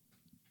choice.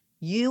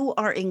 You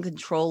are in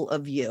control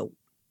of you.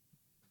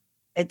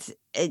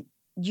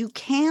 You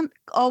can't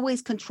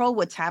always control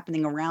what's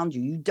happening around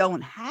you. You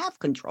don't have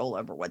control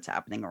over what's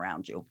happening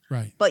around you.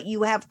 Right. But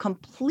you have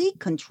complete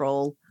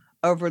control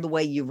over the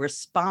way you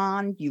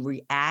respond, you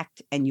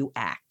react, and you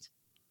act.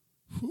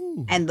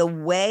 Whew. And the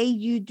way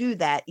you do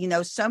that,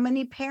 so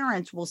many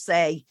parents will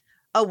say,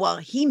 oh, well,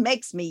 he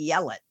makes me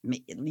yell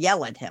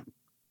at him.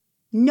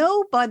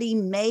 Nobody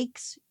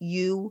makes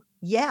you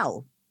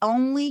yell.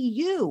 Only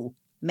you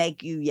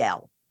make you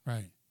yell.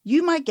 Right.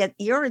 You might get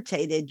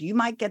irritated. You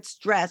might get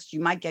stressed. You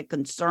might get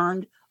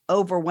concerned,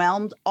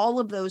 overwhelmed, all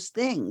of those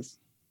things.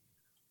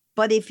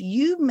 But if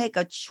you make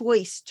a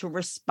choice to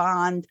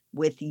respond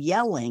with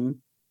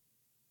yelling,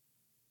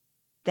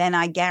 then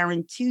I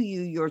guarantee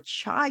you your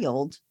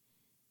child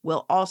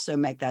will also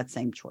make that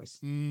same choice.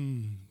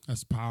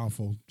 That's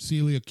powerful.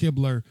 Celia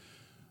Kibler,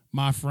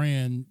 my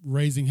friend,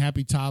 Raising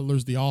Happy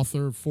Toddlers, the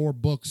author, 4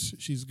 books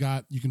she's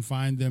got. You can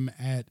find them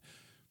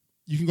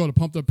you can go to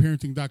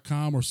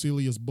pumpedupparenting.com or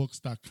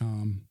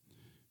celiasbooks.com.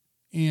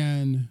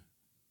 And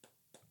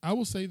I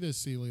will say this,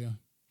 Celia,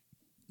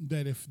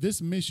 that if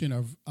this mission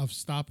of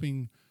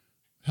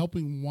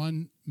helping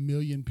 1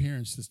 million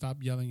parents to stop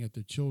yelling at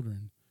their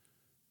children,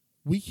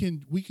 we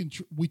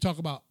talk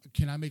about,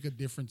 can I make a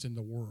difference in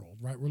the world,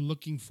 right? We're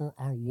looking for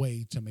our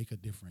way to make a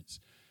difference.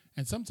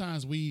 And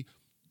sometimes we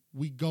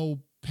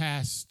go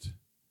past,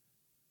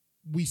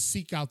 we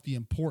seek out the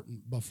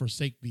important, but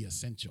forsake the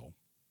essential,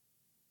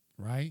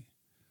 right?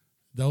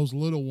 Those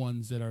little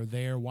ones that are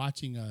there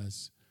watching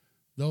us,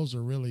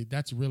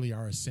 that's really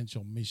our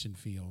essential mission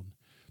field.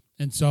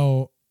 And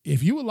so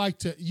if you would like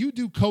to, you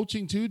do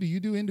coaching too. Do you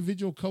do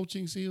individual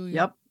coaching, Celia?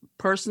 Yep.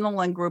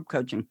 Personal and group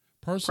coaching.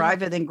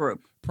 Private and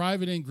group.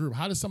 Private and group.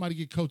 How does somebody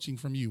get coaching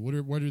from you?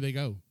 Where do they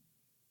go?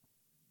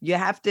 You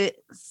have to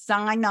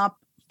sign up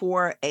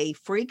for a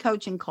free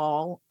coaching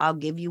call. I'll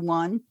give you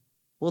one.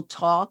 We'll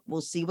talk.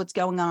 We'll see what's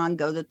going on.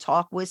 Go to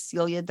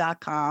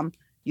talkwithcelia.com.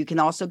 You can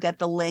also get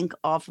the link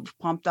off of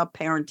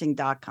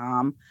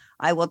pumpedupparenting.com.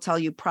 I will tell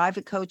you,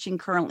 private coaching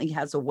currently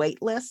has a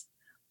wait list,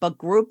 but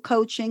group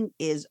coaching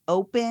is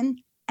open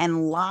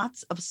and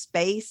lots of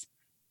space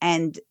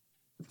and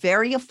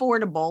very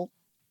affordable,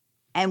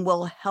 and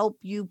will help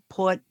you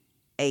put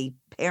a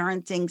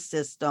parenting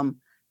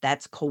system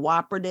that's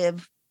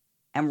cooperative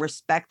and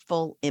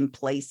respectful in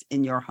place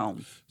in your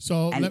home.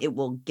 It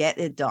will get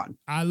it done.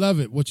 I love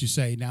it, what you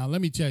say. Now,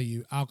 let me tell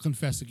you, I'll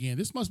confess again.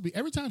 This must be,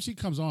 every time she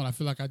comes on, I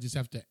feel like I just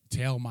have to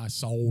tell my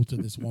soul to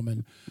this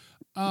woman.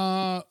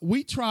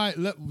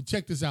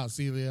 Check this out,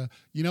 Celia.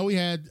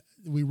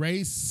 We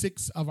raised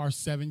 6 of our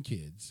 7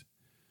 kids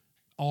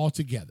all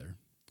together.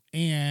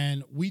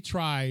 And we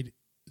tried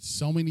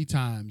so many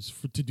times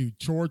to do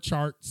chore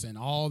charts and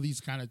all these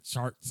kind of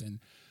charts. And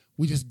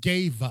we just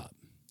gave up.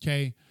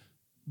 Okay.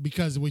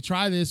 Because we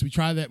try this, we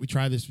try that, we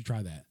try this, we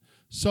try that.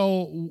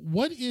 So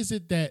what is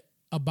it that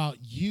about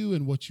you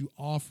and what you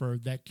offer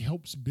that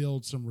helps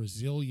build some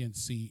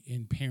resiliency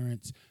in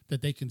parents,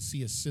 that they can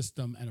see a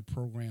system and a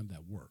program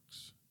that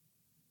works?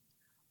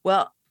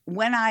 Well,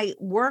 when I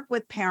work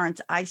with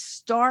parents, I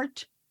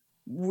start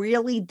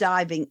really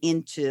diving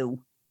into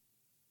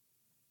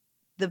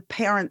the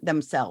parent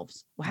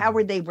themselves. How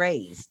were they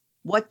raised?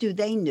 What do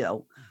they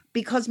know?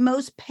 Because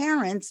most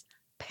parents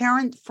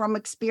parent from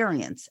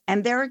experience,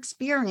 and their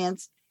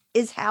experience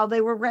is how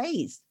they were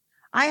raised.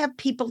 I have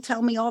people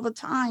tell me all the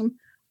time,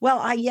 well,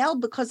 I yell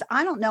because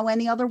I don't know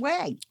any other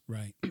way.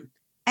 Right.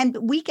 And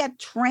we get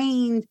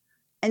trained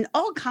in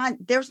all kinds.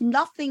 There's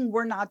nothing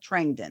we're not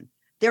trained in.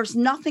 There's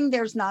nothing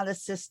there's not a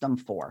system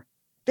for.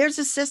 There's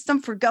a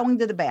system for going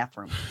to the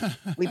bathroom.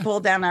 We pull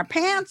down our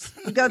pants,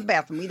 we go to the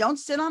bathroom. We don't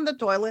sit on the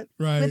toilet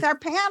with our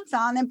pants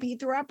on and pee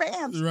through our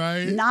pants.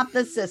 Right. Not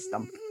the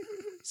system.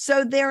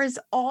 So there is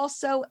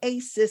also a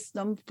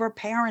system for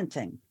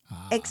parenting,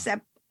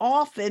 except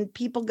often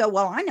people go,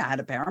 well, I know how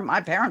to parent.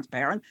 My parents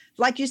parent.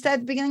 Like you said at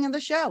the beginning of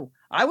the show,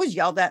 I was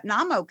yelled at and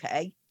I'm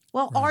okay.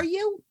 Well, Right. Are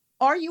you?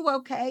 Are you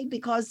okay?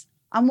 Because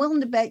I'm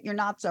willing to bet you're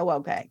not so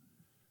okay.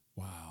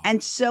 Wow.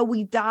 And so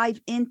we dive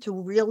into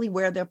really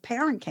where their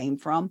parent came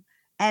from.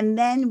 And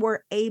then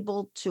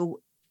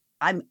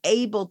I'm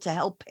able to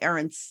help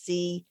parents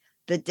see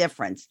the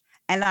difference.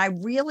 And I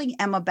really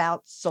am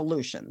about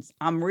solutions.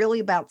 I'm really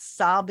about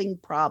solving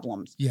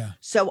problems. Yeah.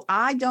 So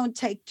I don't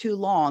take too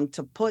long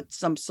to put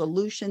some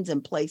solutions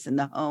in place in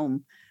the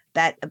home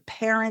that a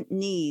parent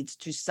needs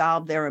to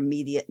solve their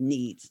immediate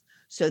needs,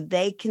 so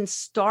they can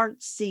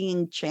start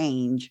seeing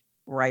change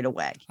right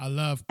away.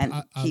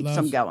 Keeps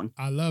them going.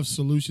 I love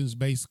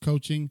solutions-based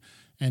coaching,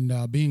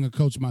 and being a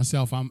coach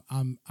myself,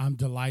 I'm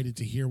delighted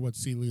to hear what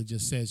Celia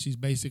just said. She's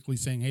basically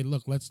saying, hey,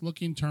 look, let's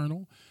look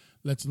internal.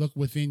 Let's look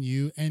within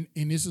you. And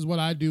this is what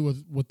I do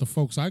with the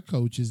folks I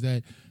coach, is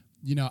that,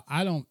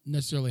 I don't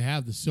necessarily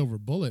have the silver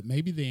bullet.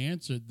 Maybe the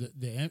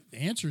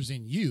answer's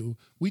in you.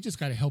 We just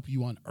got to help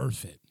you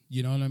unearth it.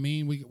 You know what I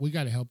mean? We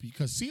got to help you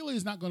because Celia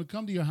is not going to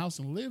come to your house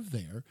and live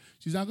there.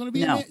 She's not going to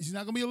be she's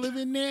not going to be a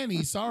live-in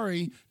nanny.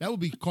 Sorry, that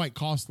would be quite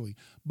costly.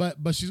 But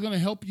she's going to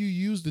help you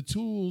use the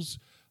tools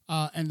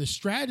and the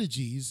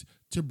strategies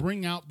to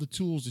bring out the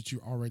tools that you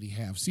already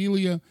have.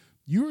 Celia,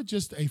 you're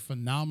just a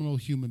phenomenal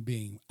human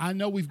being. I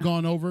know we've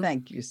gone over.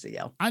 Thank you,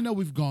 CL. I know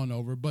we've gone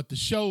over, but the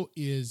show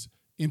is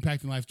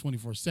Impacting Life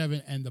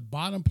 24/7, and the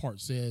bottom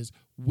part says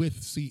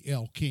with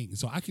CL King.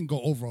 So I can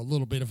go over a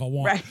little bit if I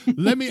want. Right.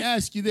 Let me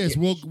ask you this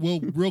we'll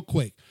real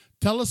quick.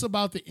 Tell us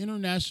about the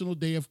International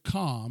Day of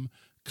Calm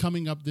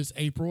coming up this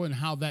April and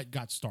how that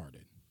got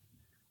started.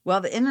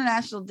 Well, the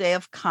International Day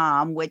of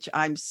Calm, which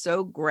I'm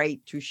so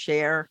great to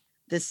share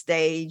the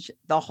stage,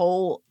 the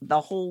whole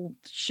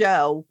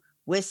show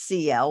with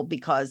CL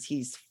because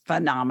he's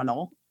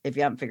phenomenal, if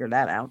you haven't figured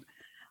that out.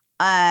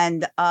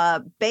 And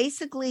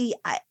basically,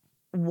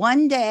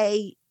 one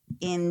day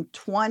in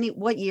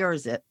what year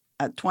is it?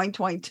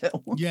 2022.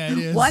 Yeah, it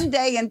is. One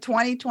day in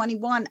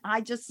 2021,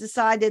 I just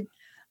decided,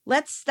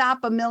 let's stop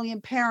a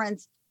million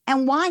parents.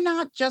 And why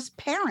not just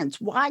parents?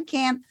 Why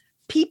can't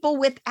people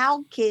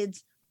without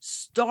kids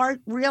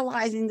start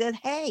realizing that,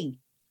 hey,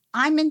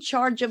 I'm in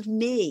charge of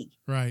me.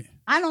 Right.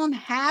 I don't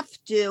have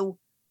to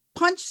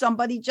punch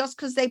somebody just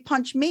because they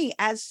punch me,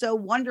 as so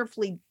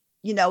wonderfully,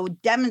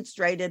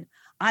 demonstrated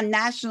on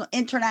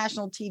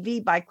international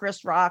TV by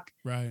Chris Rock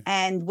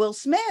and Will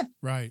Smith.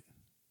 Right.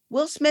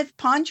 Will Smith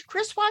punched.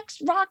 Chris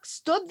Rock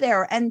stood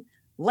there and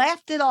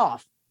laughed it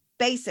off,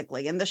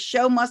 basically, and the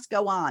show must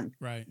go on.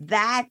 Right.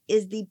 That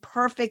is the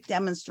perfect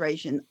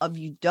demonstration of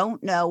you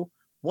don't know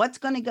what's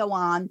going to go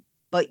on,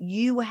 but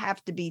you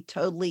have to be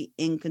totally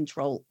in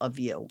control of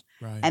you.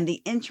 Right. And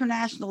the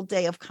International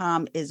Day of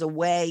Calm is a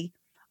way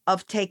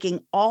of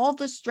taking all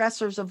the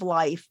stressors of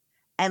life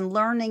and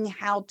learning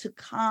how to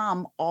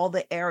calm all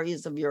the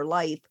areas of your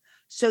life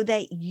so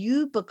that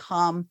you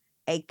become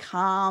a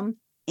calm,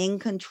 in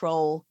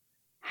control,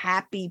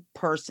 happy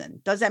person.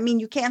 Does that mean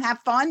you can't have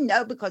fun?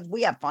 No, because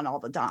we have fun all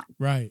the time.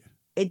 Right.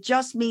 It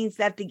just means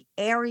that the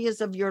areas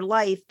of your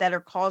life that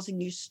are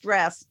causing you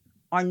stress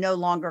are no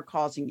longer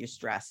causing you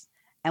stress.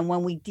 And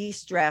when we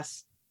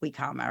de-stress, we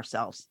calm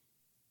ourselves.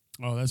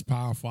 Oh, that's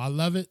powerful. I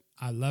love it.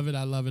 I love it.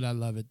 I love it. I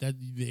love it. That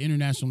the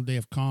International Day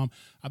of Calm.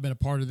 I've been a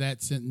part of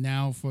that since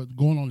now for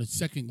going on its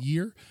second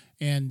year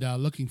and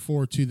looking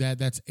forward to that.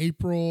 That's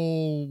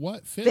April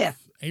 5th?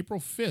 April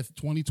 5th,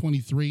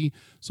 2023.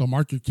 So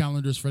mark your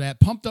calendars for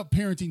that.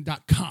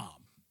 PumpedUpParenting.com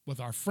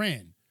with our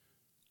friend,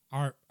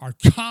 our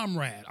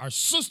comrade, our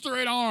sister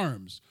at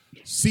arms,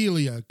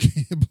 Celia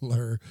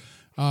Kibler.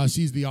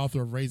 She's the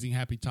author of Raising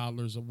Happy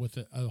Toddlers with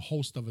a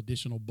host of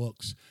additional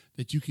books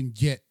that you can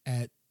get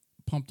at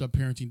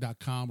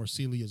PumpedUpParenting.com or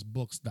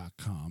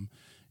Celia'sBooks.com.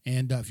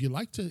 And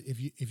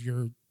if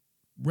you're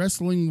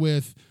wrestling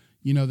with,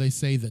 they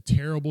say the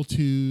terrible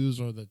twos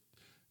or the,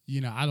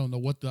 I don't know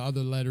what the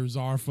other letters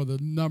are for the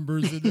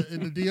numbers in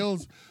the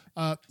deals.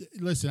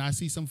 Listen, I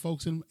see some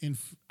folks in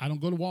I don't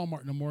go to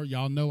Walmart no more.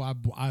 Y'all know I've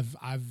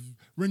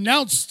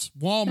renounced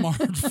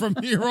Walmart from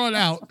here on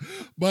out.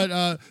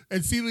 But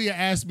and Celia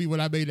asked me when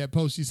I made that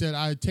post, she said,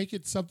 I take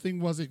it something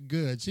wasn't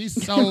good. She's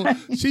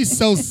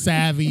so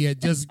savvy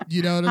at just,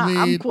 you know what I mean?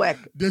 I'm quick.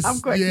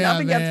 Yeah,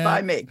 nothing gets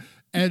by me.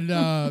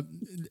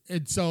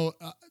 And so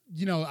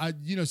I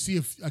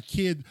see a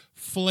kid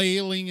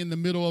flailing in the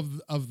middle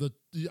of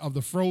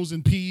the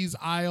frozen peas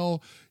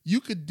aisle.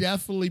 You could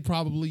definitely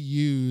probably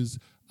use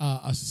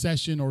a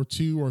session or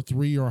two or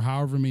three or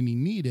however many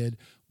needed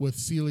with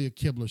Celia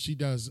Kibler. She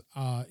does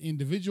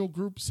individual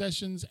group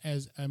sessions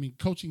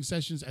coaching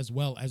sessions as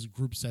well as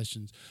group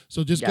sessions.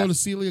 So just go to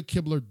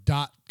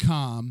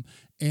CeliaKibler.com.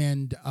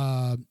 And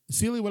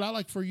Celia, what I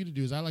like for you to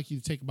do is I like you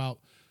to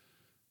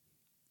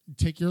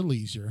take your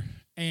leisure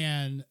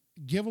and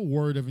give a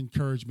word of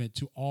encouragement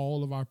to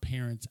all of our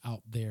parents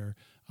out there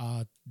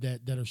that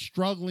are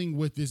struggling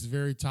with this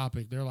very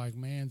topic. They're like,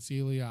 man,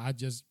 Celia,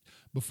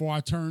 before I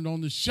turned on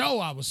the show,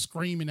 I was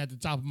screaming at the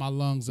top of my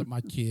lungs at my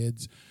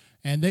kids.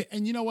 And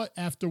you know what?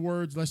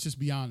 Afterwards, let's just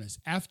be honest.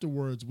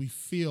 Afterwards, we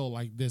feel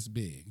like this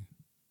big.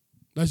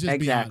 Let's just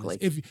be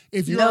honest.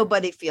 If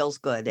nobody feels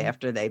good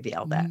after they've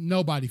yelled at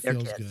nobody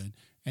feels good.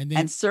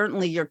 And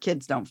certainly your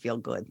kids don't feel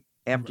good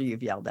after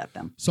you've yelled at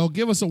them. So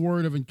give us a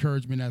word of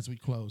encouragement as we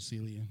close,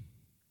 Celia.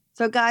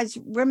 So guys,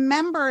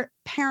 remember,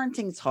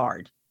 parenting's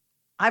hard.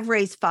 I've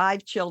raised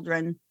 5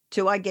 children,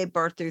 2 I gave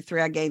birth to,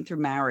 3 I gained through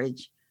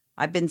marriage.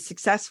 I've been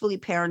successfully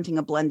parenting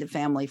a blended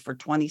family for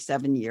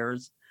 27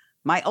 years.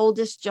 My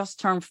oldest just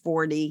turned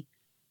 40.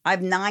 I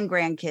have 9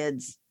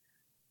 grandkids.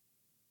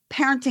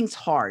 Parenting's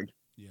hard.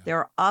 Yeah. There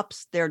are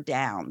ups, there are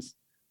downs.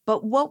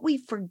 But what we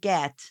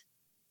forget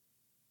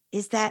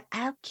is that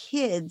our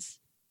kids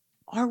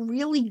are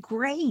really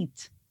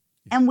great.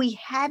 Yeah. And we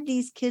had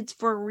these kids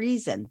for a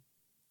reason.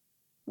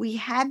 We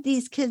had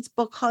these kids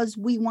because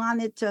we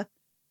wanted to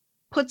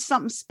put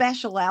something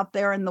special out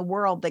there in the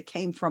world that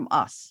came from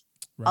us,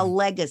 a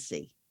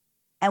legacy.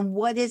 And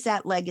what is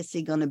that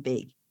legacy going to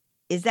be?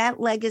 Is that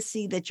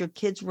legacy that your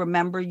kids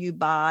remember you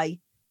by,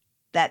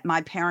 that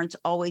my parents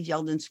always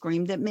yelled and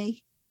screamed at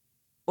me?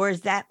 Or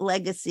is that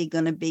legacy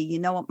going to be, you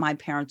know what? My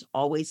parents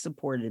always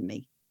supported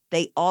me.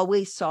 They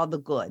always saw the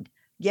good.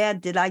 Yeah.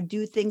 Did I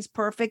do things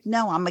perfect?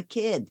 No, I'm a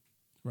kid.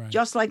 Right.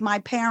 Just like my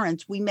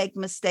parents, we make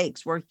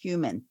mistakes. We're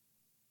human.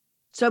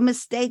 So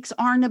mistakes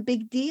aren't a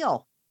big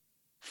deal.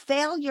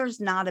 Failure's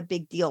not a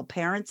big deal,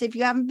 parents. If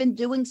you haven't been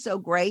doing so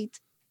great,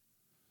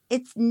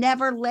 it's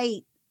never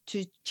late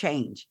to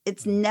change.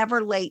 It's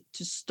never late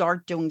to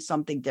start doing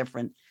something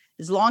different.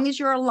 As long as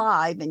you're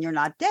alive and you're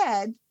not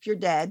dead, if you're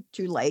dead,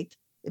 too late.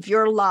 If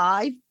you're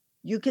alive,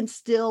 you can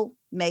still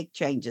make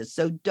changes.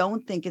 So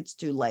don't think it's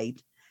too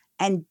late.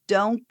 And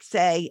don't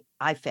say,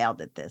 I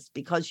failed at this,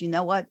 because you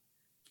know what?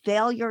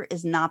 Failure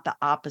is not the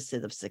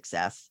opposite of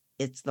success.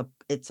 It's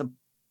a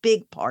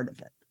big part of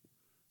it.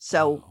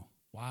 So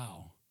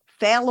wow.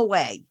 Fail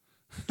away.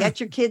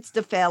 Get your kids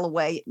to fail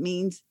away. It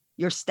means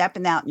you're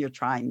stepping out and you're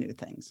trying new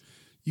things.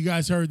 You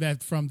guys heard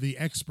that from the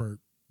expert,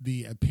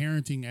 the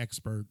parenting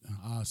expert,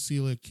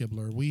 Celia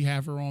Kibler. We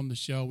have her on the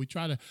show. We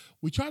try to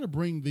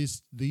bring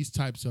these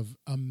types of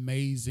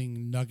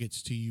amazing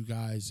nuggets to you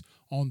guys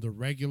on the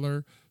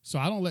regular. So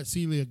I don't let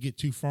Celia get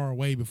too far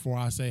away before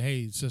I say,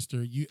 "Hey,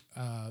 sister, you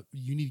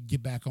need to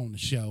get back on the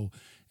show."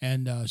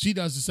 And she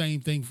does the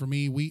same thing for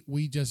me.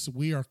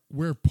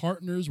 We're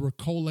partners. We're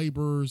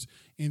co-laborers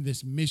in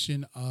this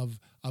mission of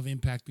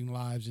impacting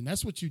lives, and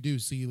that's what you do,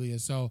 Celia.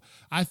 So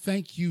I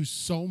thank you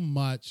so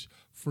much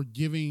for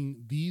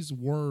giving these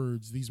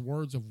words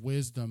of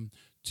wisdom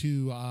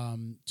to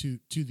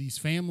these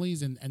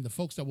families and the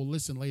folks that will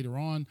listen later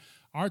on.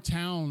 Our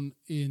town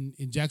in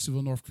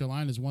Jacksonville, North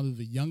Carolina, is one of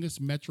the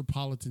youngest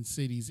metropolitan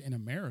cities in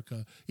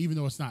America. Even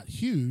though it's not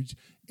huge,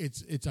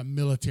 it's a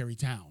military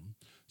town.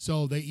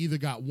 So they either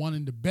got one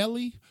in the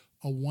belly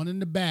or one in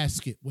the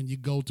basket when you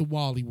go to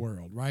Wally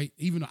World, right?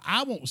 Even though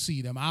I won't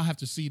see them, I'll have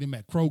to see them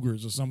at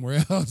Kroger's or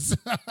somewhere else.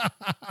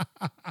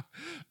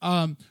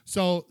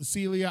 So,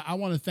 Celia, I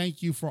want to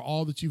thank you for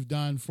all that you've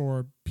done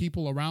for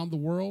people around the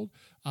world.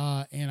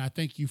 And I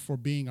thank you for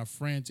being a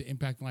friend to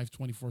Impacting Life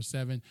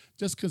 24/7.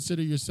 Just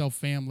consider yourself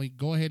family.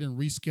 Go ahead and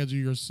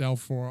reschedule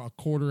yourself for a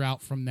quarter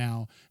out from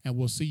now, and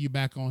we'll see you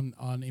back on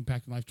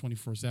Impacting Life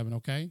 24/7,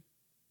 okay?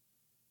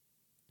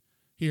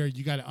 Here,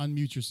 you got to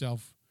unmute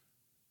yourself.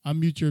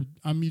 Unmute your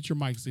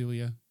mic,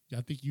 Celia.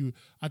 I think you.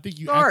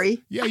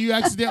 Sorry. You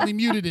accidentally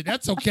muted it.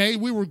 That's okay.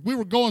 We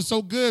were going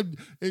so good.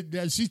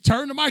 She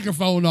turned the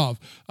microphone off.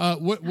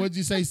 What'd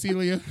you say,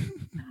 Celia?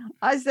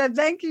 I said,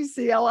 thank you,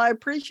 CL. I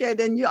appreciate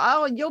it. And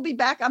you'll be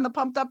back on the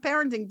Pumped Up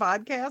Parenting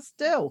podcast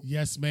too.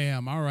 Yes,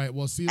 ma'am. All right.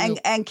 Well, Celia.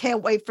 And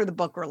can't wait for the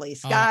book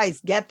release.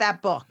 Guys, get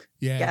that book.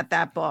 Yeah. Get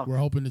that book. We're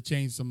hoping to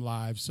change some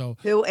lives. So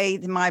Who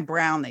Ate My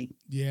Brownie?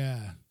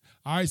 Yeah.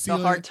 All right, It's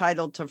Celia. a hard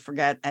title to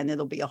forget, and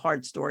it'll be a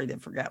hard story to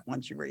forget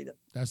once you read it.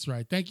 That's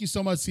right. Thank you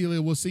so much,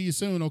 Celia. We'll see you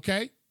soon,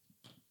 okay?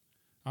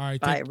 All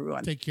right. Bye,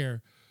 everyone. Take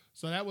care.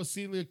 So that was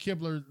Celia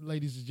Kibler,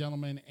 ladies and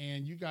gentlemen.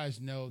 And you guys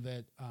know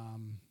that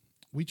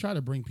we try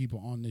to bring people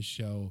on this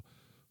show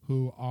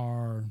who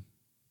are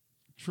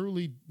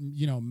truly,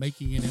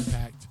 making an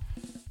impact.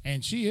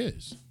 And she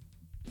is.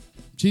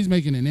 She's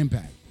making an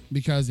impact.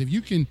 Because if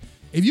you can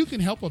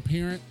help a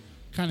parent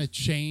kind of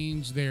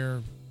change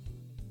their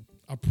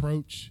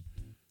approach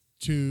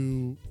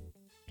to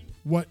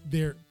what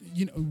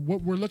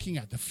what we're looking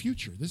at, the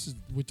future.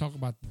 We talk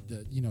about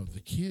the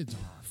kids are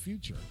our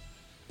future.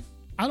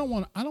 I don't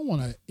want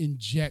to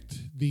inject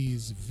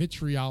these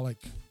vitriolic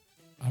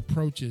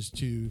approaches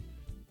to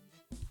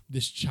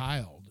this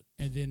child,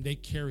 and then they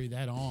carry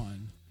that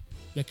on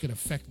that could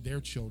affect their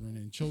children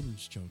and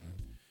children's children.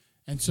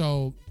 And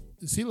so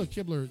Celia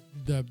Kibler,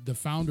 the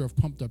founder of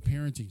Pumped Up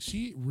Parenting,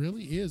 she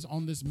really is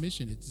on this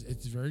mission.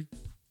 It's very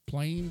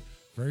plain,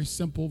 very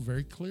simple,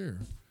 very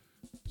clear.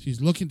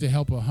 She's looking to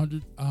help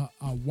 1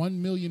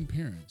 million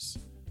parents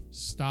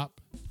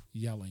stop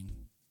yelling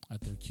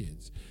at their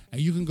kids.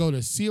 And you can go to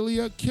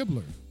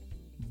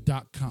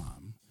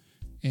CeliaKibler.com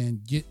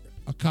and get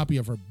a copy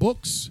of her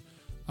books.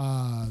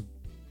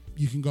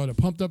 You can go to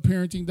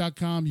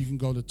PumpedUpParenting.com. You can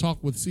go to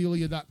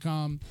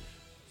TalkWithCelia.com.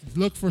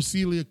 Look for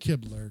Celia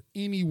Kibler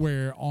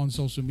anywhere on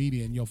social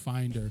media and you'll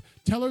find her.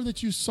 Tell her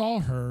that you saw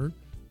her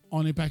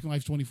on Impacting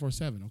Life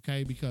 24/7,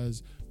 okay?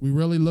 Because we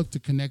really look to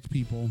connect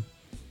people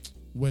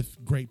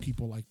with great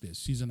people like this.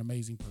 She's an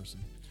amazing person.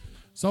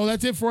 So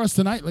that's it for us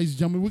tonight, ladies and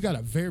gentlemen. We got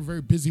a very,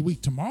 very busy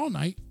week. Tomorrow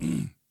night,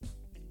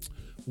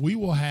 we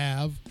will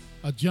have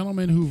a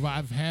gentleman who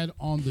I've had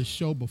on the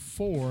show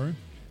before,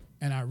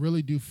 and I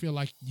really do feel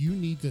like you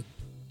need to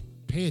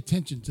pay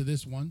attention to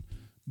this one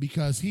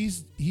because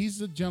he's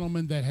a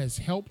gentleman that has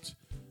helped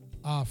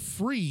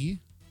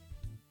free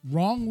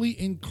wrongly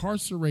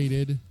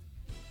incarcerated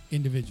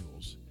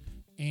individuals.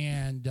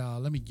 And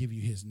let me give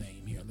you his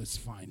name here. Let's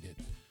find it.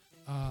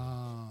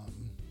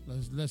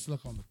 Let's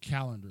look on the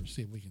calendar,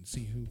 see if we can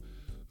see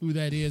who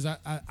that is.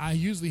 I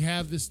usually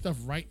have this stuff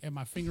right at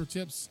my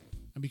fingertips,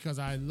 and because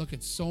I look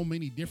at so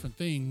many different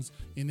things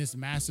in this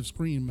massive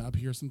screen up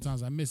here,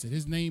 sometimes I miss it.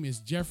 His name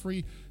is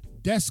Jeffrey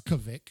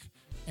Deskovic,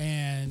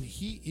 and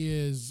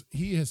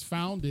he has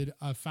founded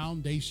a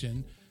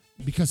foundation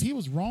because he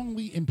was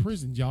wrongly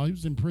imprisoned, y'all. He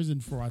was in prison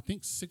for, I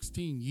think,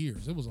 16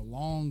 years. It was a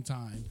long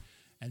time.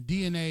 And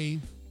DNA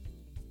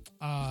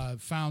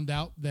found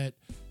out that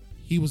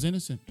he was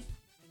innocent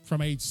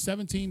from age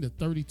 17 to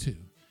 32.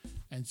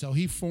 And so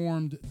he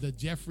formed the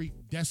Jeffrey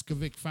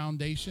Deskovic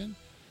Foundation,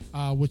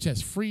 which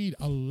has freed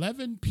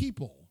 11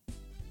 people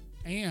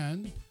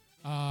and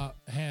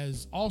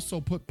has also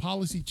put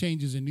policy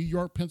changes in New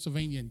York,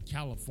 Pennsylvania, and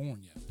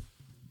California.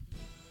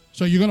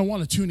 So you're going to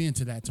want to tune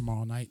into that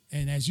tomorrow night.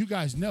 And as you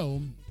guys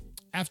know,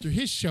 after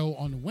his show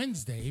on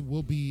Wednesday,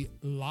 we'll be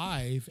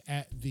live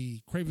at the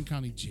Craven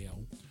County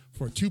Jail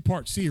for a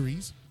 2-part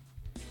series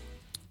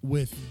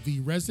with the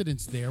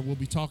residents there. We'll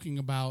be talking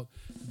about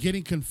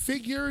getting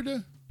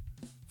configured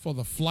for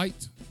the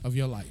flight of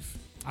your life.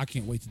 I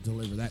can't wait to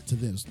deliver that to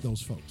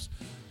those folks.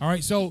 All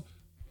right, so,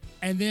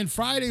 and then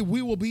Friday,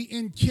 we will be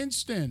in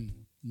Kinston,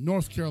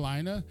 North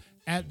Carolina,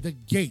 at the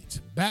gate,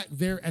 back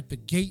there at the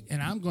gate,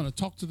 and I'm going to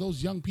talk to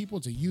those young people.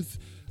 It's a youth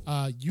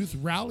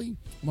rally.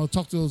 I'm going to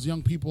talk to those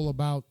young people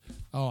about,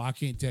 I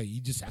can't tell you.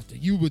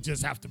 You would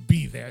just have to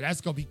be there.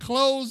 That's going to be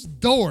closed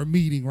door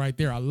meeting right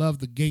there. I love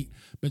the gate.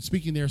 Been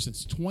speaking there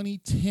since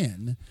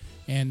 2010,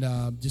 and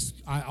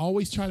I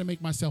always try to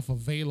make myself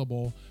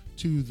available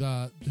to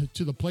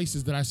the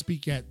places that I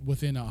speak at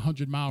within a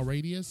 100-mile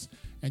radius,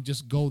 and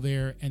just go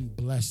there and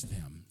bless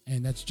them.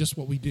 And that's just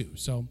what we do.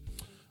 So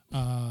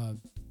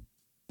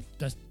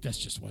that's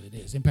just what it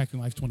is. Impacting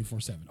Life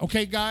 24/7.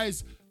 Okay,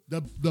 guys,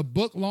 the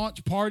book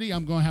launch party,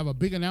 I'm going to have a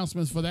big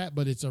announcement for that,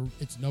 but it's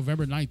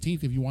November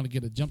 19th. If you want to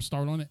get a jump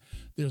start on it,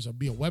 there's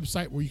be a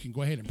website where you can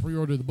go ahead and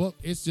pre-order the book.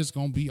 It's just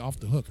going to be off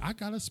the hook. I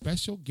got a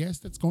special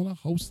guest that's going to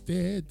host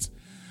it.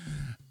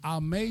 I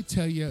may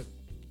tell you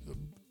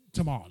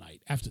tomorrow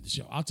night after the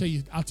show. I'll tell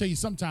you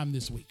sometime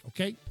this week,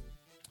 okay?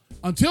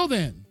 Until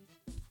then,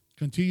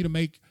 continue to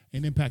make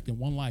an impact in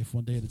one life,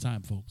 one day at a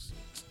time, folks.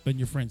 Been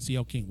your friend,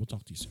 CL King. We'll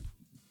talk to you soon.